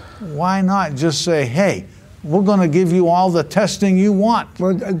 why not just say, hey, we're going to give you all the testing you want?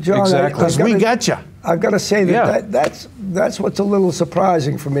 Well, John, exactly. Because we got you. I've got to say that's what's a little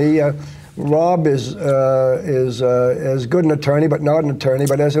surprising for me. Rob is as good an attorney, but not an attorney.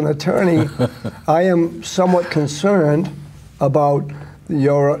 But as an attorney, I am somewhat concerned about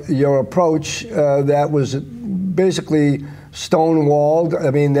your approach that was basically stonewalled.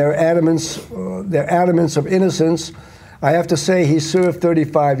 I mean, their adamance of innocence. I have to say, he served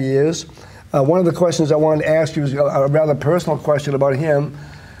 35 years. One of the questions I wanted to ask you is a rather personal question about him.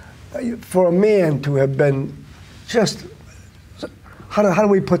 For a man to have been just, how do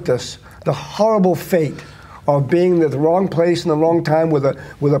we put this? The horrible fate of being in the wrong place in the wrong time with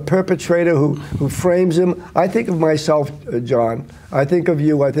a perpetrator who frames him. I think of myself, John. I think of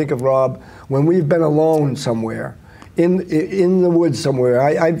you. I think of Rob. When we've been alone somewhere, in the woods somewhere,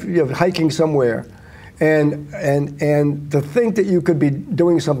 hiking somewhere, and to think that you could be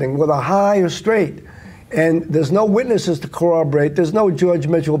doing something whether high or straight, and there's no witnesses to corroborate. There's no George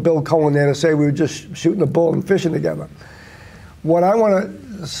Mitchell, Bill Cohen there to say we were just shooting a bull and fishing together. What I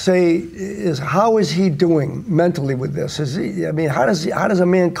want to say is, how is he doing mentally with this? Is he? I mean, how does a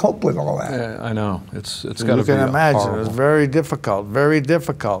man cope with all that? Yeah, I know it's got to be. You can imagine horrible. it's very difficult, very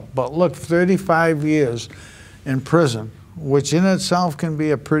difficult. But look, 35 years in prison, which in itself can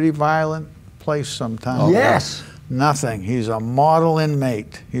be a pretty violent place sometimes. Yes. Nothing. He's a model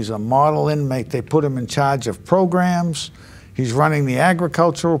inmate. He's a model inmate. They put him in charge of programs. He's running the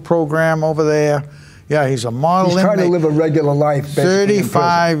agricultural program over there. Yeah, he's a model inmate. He's trying to live a regular life.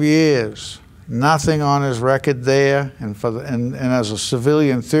 35 years. Nothing on his record there. And as a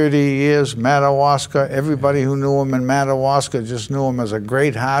civilian, 30 years, Madawaska. Everybody who knew him in Madawaska just knew him as a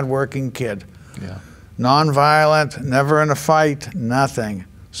great, hard-working kid. Yeah. Non-violent, never in a fight, nothing.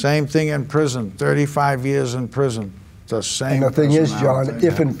 Same thing in prison, 35 years in prison. The same. And the thing is, John, personality.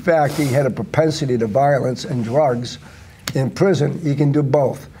 if in fact he had a propensity to violence and drugs, in prison he can do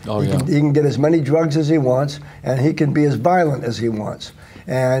both. Oh, he can get as many drugs as he wants, and he can be as violent as he wants.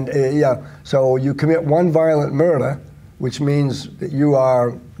 And yeah, so you commit one violent murder, which means that you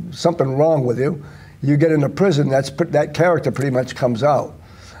are something wrong with you. You get into prison, that character pretty much comes out.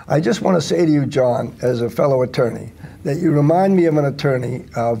 I just want to say to you, John, as a fellow attorney, that you remind me of an attorney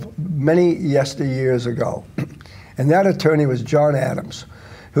of many yesteryears ago. And that attorney was John Adams,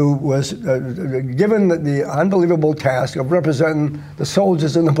 who was given the unbelievable task of representing the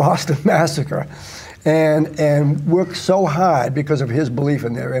soldiers in the Boston Massacre, and worked so hard because of his belief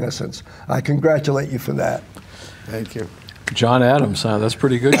in their innocence. I congratulate you for that. Thank you. John Adams, huh? That's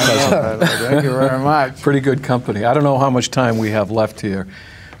pretty good, cousin. Thank you very much. Pretty good company. I don't know how much time we have left here,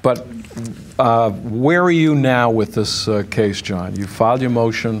 but where are you now with this case, John? You filed your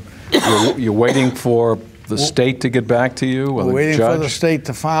motion. You're waiting for the state to get back to you, or We're waiting judge? for the state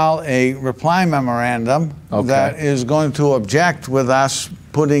to file a reply memorandum that is going to object with us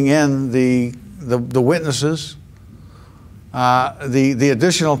putting in the witnesses, the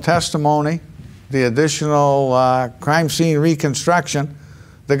additional testimony, the additional crime scene reconstruction.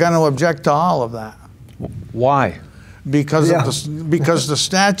 They're going to object to all of that. Why? Because the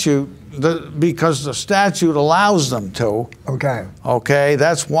statute allows them to. Okay. Okay,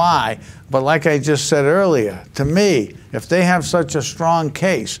 that's why. But like I just said earlier, to me, if they have such a strong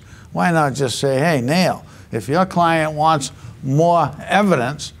case, why not just say, hey, Nale, if your client wants more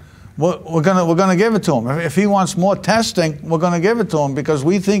evidence, we're gonna give it to him. If he wants more testing, we're gonna give it to him because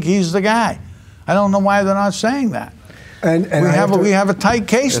we think he's the guy. I don't know why they're not saying that. And we have a tight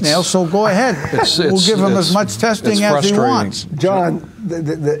case, Nale, so go ahead. We'll give him as much testing as he wants. John,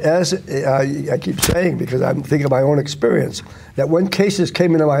 as I keep saying, because I'm thinking of my own experience, that when cases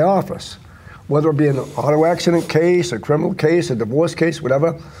came into my office, whether it be an auto accident case, a criminal case, a divorce case,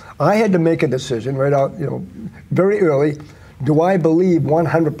 whatever, I had to make a decision right out, very early. Do I believe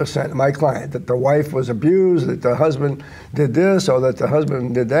 100% of my client that the wife was abused, that the husband did this, or that the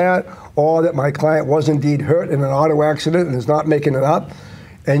husband did that, or that my client was indeed hurt in an auto accident and is not making it up?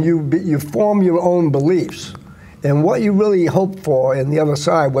 And you form your own beliefs. And what you really hope for in the other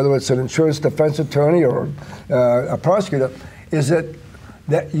side, whether it's an insurance defense attorney or a prosecutor, is that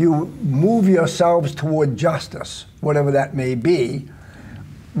you move yourselves toward justice, whatever that may be,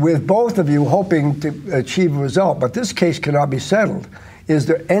 with both of you hoping to achieve a result. But this case cannot be settled. Is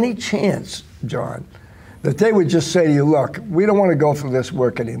there any chance, John, that they would just say to you, look, we don't want to go through this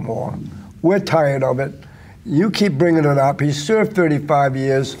work anymore. We're tired of it. You keep bringing it up. He served 35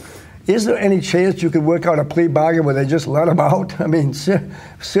 years. Is there any chance you could work out a plea bargain where they just let him out? I mean,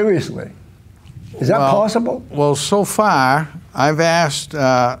 seriously. Is that possible? Well, so far, I've asked,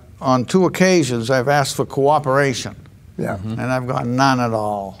 on 2 occasions, I've asked for cooperation. Yeah. And I've got none at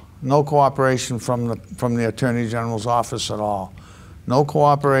all. No cooperation from the Attorney General's office at all. No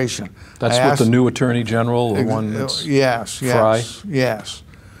cooperation. That's with the new Attorney General, the one that's Fry? Yes.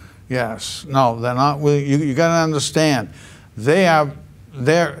 No, they're not. You got to understand, they're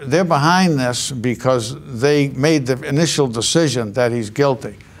behind this because they made the initial decision that he's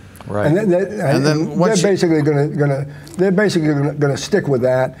guilty. Right. And then they're basically going to stick with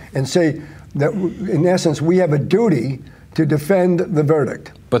that and say that, in essence, we have a duty to defend the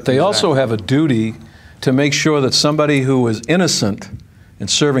verdict. But they also have a duty to make sure that somebody who is innocent and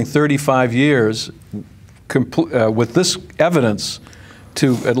serving 35 years with this evidence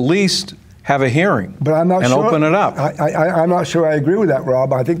to at least have a hearing and open it up. I'm not sure I agree with that,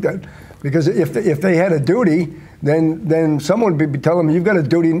 Rob. I think that because if they had a duty, then someone would be telling them, you've got a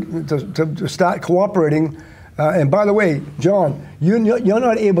duty to start cooperating And by the way, John, you're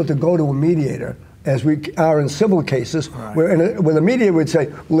not able to go to a mediator, as we are in civil cases, Right. where the mediator would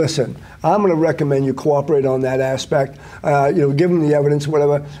say, listen, I'm going to recommend you cooperate on that aspect, give them the evidence,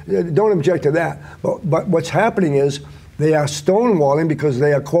 whatever. Don't object to that. But what's happening is they are stonewalling because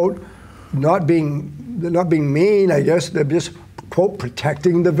they are, quote, not being mean, I guess. They're just, quote,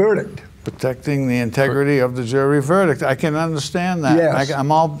 protecting the verdict. Protecting the integrity of the jury verdict. I can understand that. Yes.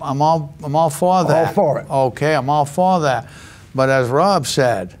 I'm all for that. All for it. Okay, I'm all for that. But as Rob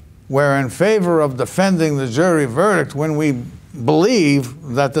said, we're in favor of defending the jury verdict when we believe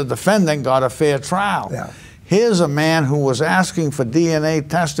that the defendant got a fair trial. Yeah. Here's a man who was asking for DNA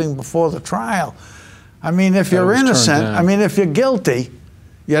testing before the trial. I mean, if you're innocent, I mean, if you're guilty,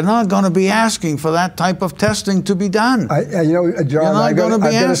 you're not going to be asking for that type of testing to be done. John, I've got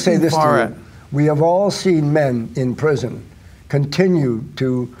to say this to you. it. We have all seen men in prison continue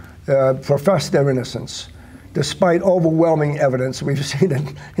to profess their innocence, despite overwhelming evidence. We've seen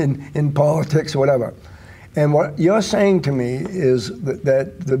it in politics or whatever. And what you're saying to me is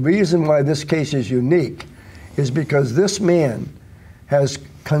that the reason why this case is unique is because this man has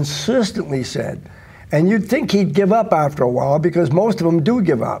consistently said, and you'd think he'd give up after a while, because most of them do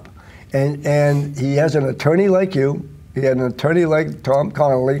give up. And he has an attorney like you, he had an attorney like Tom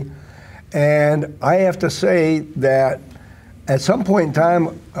Connolly, and I have to say that at some point in time,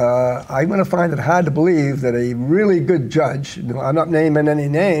 I'm going to find it hard to believe that a really good judge, I'm not naming any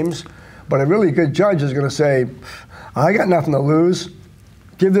names, but a really good judge is going to say, I got nothing to lose,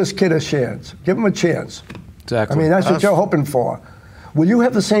 give this kid a chance, give him a chance. Exactly. I mean, that's what you're hoping for. Will you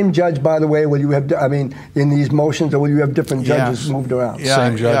have the same judge, by the way? Will you have, in these motions, or will you have different judges moved around? Yeah,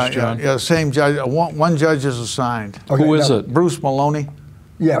 same judge, John? Yeah, same judge. One judge is assigned. Okay, Who is it? Bruce Maloney.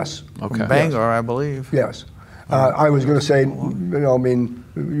 Yes. Okay. From Bangor, I believe. Yes. I was going to say,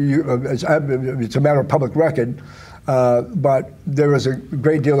 it's a matter of public record, but there is a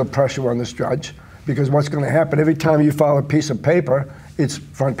great deal of pressure on this judge, because what's going to happen every time you file a piece of paper, it's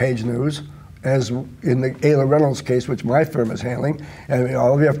front page news, as in the Ayla Reynolds case, which my firm is handling, and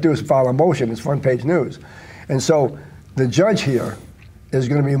all you have to do is file a motion, it's front page news. And so the judge here is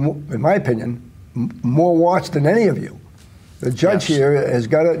going to be, in my opinion, more watched than any of you. The judge here has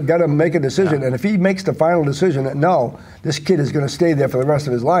got to make a decision, and if he makes the final decision that no, this kid is going to stay there for the rest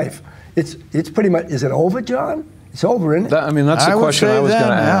of his life, it's pretty much, is it over, John? It's over, isn't it? I mean, that's the question I was going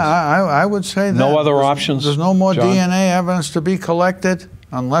to ask. I would say that. No other options? There's no more John? DNA evidence to be collected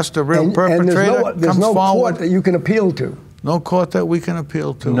unless the real and perpetrator there's comes no forward. court that you can appeal to. No court that we can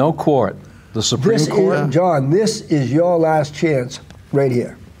appeal to. No court. The Supreme Court? John, this is your last chance right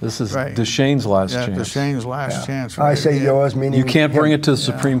here. This is Right. Deshane's last chance. Deshane's last chance. I say here. yours, meaning You can't bring him. it to the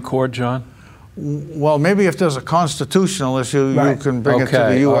Supreme Court, John? Well, maybe if there's a constitutional issue, Right. you can bring it to the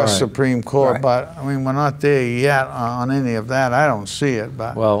Okay, all U.S. right. Supreme Court. Right. But, I mean, we're not there yet on any of that. I don't see it.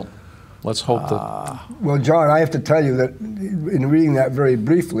 But Well, let's hope that. Well, John, I have to tell you that in reading that very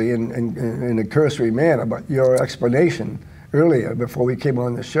briefly in a cursory manner, but your explanation earlier, before we came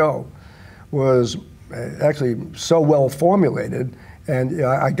on the show, was actually so well formulated. And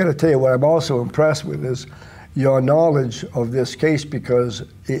I got to tell you, what I'm also impressed with is your knowledge of this case, because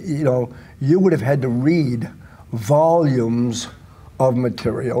you would have had to read volumes of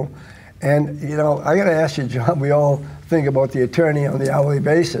material. And I got to ask you, John, we all think about the attorney on the hourly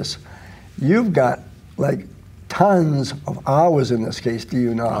basis. You've got like tons of hours in this case, do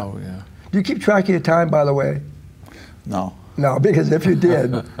you not? Oh, yeah. Do you keep track of your time, by the way? no. No, because if you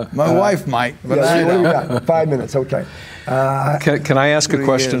did, My wife might, but yeah, I what do you don't. got? 5 minutes, okay. Can I ask a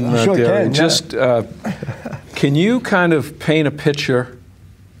question, Sure Derry? can, yeah. Just, can you kind of paint a picture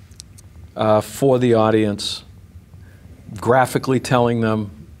for the audience, graphically telling them,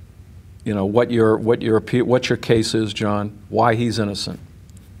 what your case is, John, why he's innocent?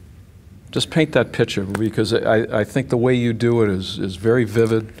 Just paint that picture, because I think the way you do it is very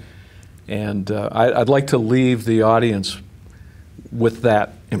vivid, and I'd like to leave the audience with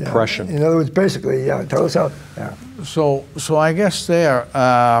that impression. In other words, basically, tell us how. Yeah. So I guess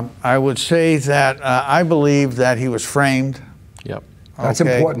I would say that I believe that he was framed. Yep. That's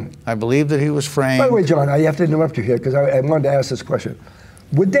Okay? important. I believe that he was framed. By the way, John, I have to interrupt you here because I wanted to ask this question.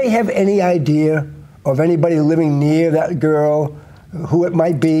 Would they have any idea of anybody living near that girl, who it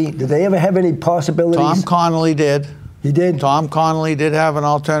might be? Did they ever have any possibilities? Tom Connolly did. He did? Tom Connolly did have an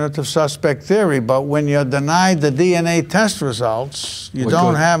alternative suspect theory, but when you're denied the DNA test results, you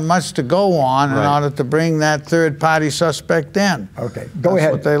don't have much to go on in order to bring that third-party suspect in. Okay, go That's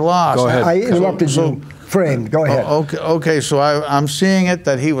ahead. what they lost. Go ahead. I interrupted you Framed. Go ahead. Okay. So I'm seeing it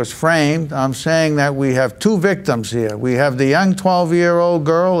that he was framed. I'm saying that we have two victims here. We have the young 12-year-old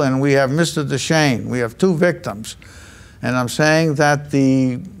girl, and we have Mr. DeShane. We have two victims. And I'm saying that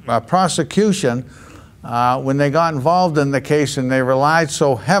the prosecution, when they got involved in the case and they relied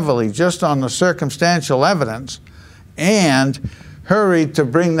so heavily just on the circumstantial evidence and hurried to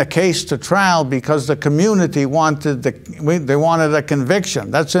bring the case to trial because the community wanted they wanted a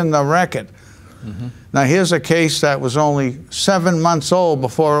conviction. That's in the record. Mm-hmm. Now here's a case that was only 7 months old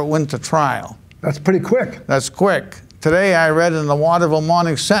before it went to trial. That's pretty quick. That's quick. Today I read in the Waterville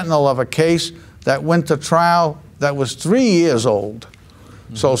Morning Sentinel of a case that went to trial that was 3 years old.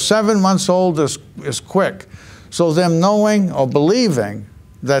 Mm-hmm. So 7 months old is quick. So them knowing or believing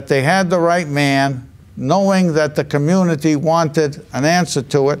that they had the right man, knowing that the community wanted an answer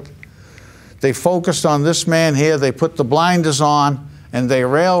to it, they focused on this man here, they put the blinders on, and they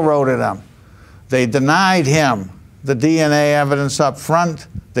railroaded him. They denied him the DNA evidence up front.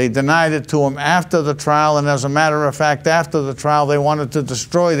 They denied it to him after the trial, and as a matter of fact, after the trial, they wanted to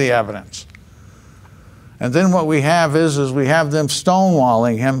destroy the evidence. And then what we have is we have them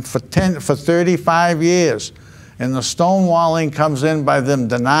stonewalling him for 35 years. And the stonewalling comes in by them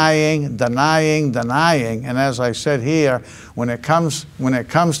denying. And as I said here, when it comes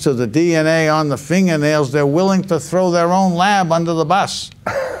to the DNA on the fingernails, they're willing to throw their own lab under the bus.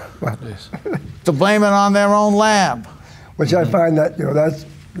 To blame it on their own lab. Which I find that,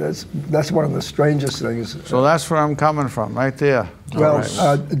 that's one of the strangest things. So that's where I'm coming from, right there. Well,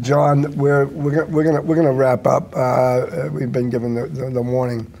 right. John, we're gonna wrap up. We've been given the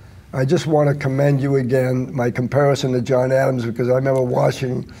warning. I just want to commend you again, my comparison to John Adams, because I remember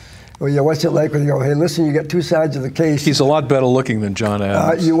watching, what's it like when you go, hey, listen, you get two sides of the case. He's a lot better looking than John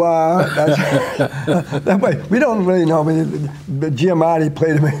Adams. You are. That way, we don't really know. I mean, Giamatti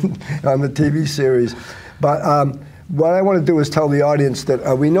played him on the TV series. But what I want to do is tell the audience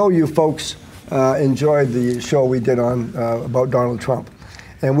that we know you folks enjoyed the show we did on about Donald Trump.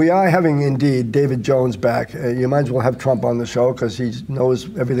 And we are having, indeed, David Jones back. You might as well have Trump on the show because he knows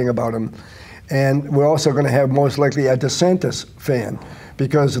everything about him. And we're also going to have most likely a DeSantis fan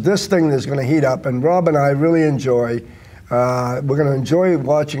because this thing is going to heat up. And Rob and I really enjoy, we're going to enjoy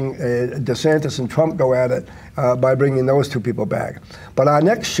watching DeSantis and Trump go at it by bringing those two people back. But our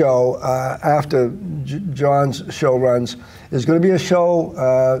next show, after John's show runs, is going to be a show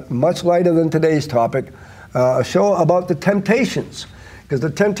much lighter than today's topic, a show about the Temptations. Because the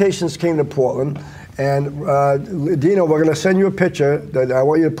Temptations came to Portland, and Dino, we're going to send you a picture that I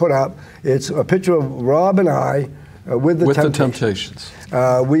want you to put up. It's a picture of Rob and I with the Temptations.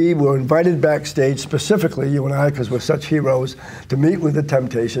 We were invited backstage, specifically, you and I, because we're such heroes, to meet with the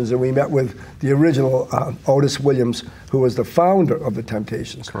Temptations, and we met with the original Otis Williams, who was the founder of the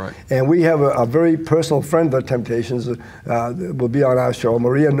Temptations. Correct. And we have a very personal friend of the Temptations, will be on our show,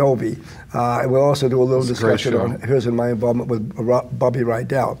 Maria Novi. And we'll also do a little discussion on hers and my involvement with Bobby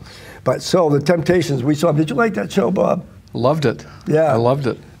Rydell. But so, the Temptations, we saw, did you like that show, Bob? Loved it. Yeah. I loved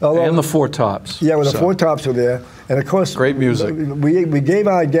it. And the Four Tops. Yeah, well, the Four Tops were there. And of course, great music. We gave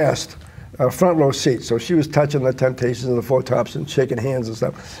our guest a front row seat, so she was touching the Temptations and the Four Tops and shaking hands and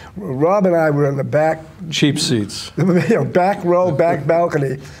stuff. Rob and I were in the back. Cheap seats. Back row, back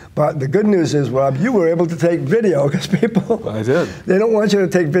balcony. But the good news is, Rob, you were able to take video because people. I did. They don't want you to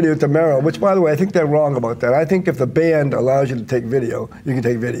take video at the Merrill, which, by the way, I think they're wrong about that. I think if the band allows you to take video, you can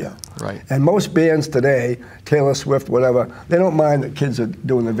take video. Right. And most bands today, Taylor Swift, whatever, they don't mind that kids are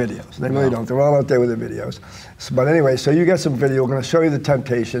doing the videos. They really don't. They're all out there with the videos. So, but anyway, so you got some video. We're going to show you the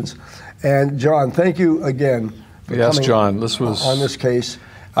Temptations. And John, thank you again for coming John, this was on this case.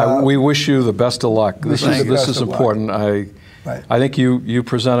 We wish you the best of luck. This is important. I think you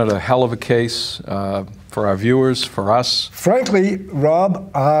presented a hell of a case for our viewers, for us. Frankly, Rob,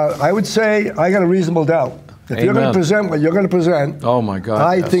 I would say I got a reasonable doubt. If you're going to present what you're going to present, oh my God,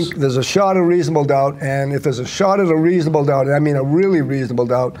 I think there's a shot of reasonable doubt, and if there's a shot at a reasonable doubt, and I mean a really reasonable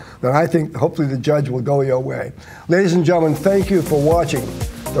doubt, then I think hopefully the judge will go your way. Ladies and gentlemen, thank you for watching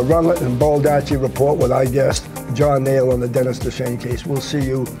the Runlet and Baldacci Report with our guest, John Nale, on the Dennis DeShane case. We'll see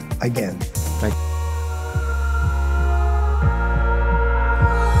you again. Thank you.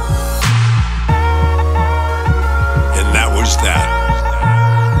 And that was that.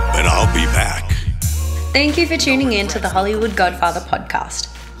 But I'll be back. Thank you for tuning in to the Hollywood Godfather podcast.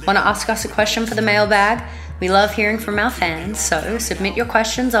 Want to ask us a question for the mailbag? We love hearing from our fans, so submit your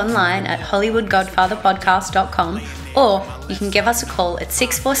questions online at hollywoodgodfatherpodcast.com, or you can give us a call at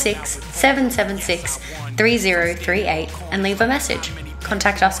 646-776-3038 and leave a message.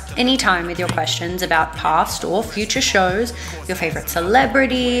 Contact us anytime with your questions about past or future shows, your favorite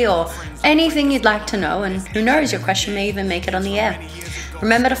celebrity, or anything you'd like to know, and who knows, your question may even make it on the air.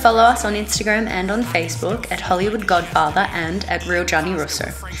 Remember to follow us on Instagram and on Facebook at Hollywood Godfather and at Real Johnny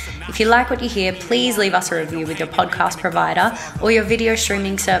Russo. If you like what you hear, please leave us a review with your podcast provider or your video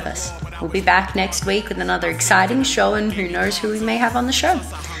streaming service. We'll be back next week with another exciting show, and who knows who we may have on the show.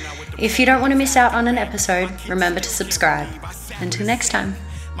 If you don't want to miss out on an episode, remember to subscribe. Until next time.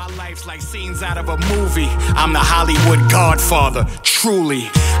 My life's like scenes out of a movie. I'm the Hollywood Godfather, truly.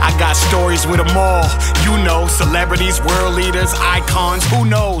 I got stories with them all. You know, celebrities, world leaders, icons. Who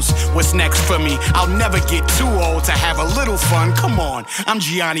knows what's next for me? I'll never get too old to have a little fun. Come on, I'm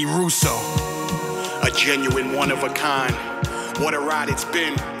Gianni Russo, a genuine one of a kind. What a ride it's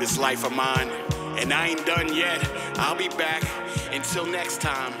been, this life of mine. And I ain't done yet. I'll be back. Until next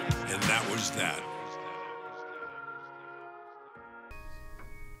time. And that was that.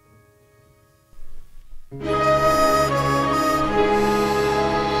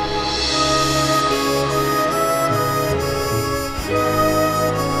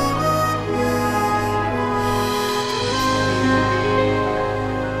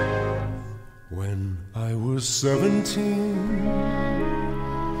 When I was 17,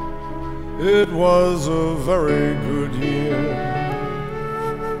 it was a very good year.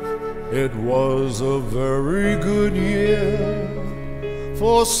 It was a very good year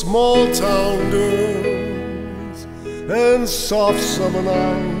for small town girls and soft summer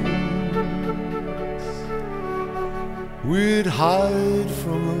nights. We'd hide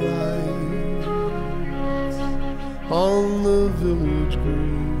from the lights on the village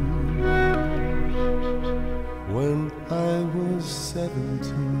green when I was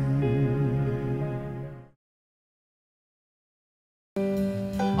 17.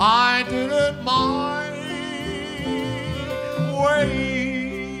 I did it my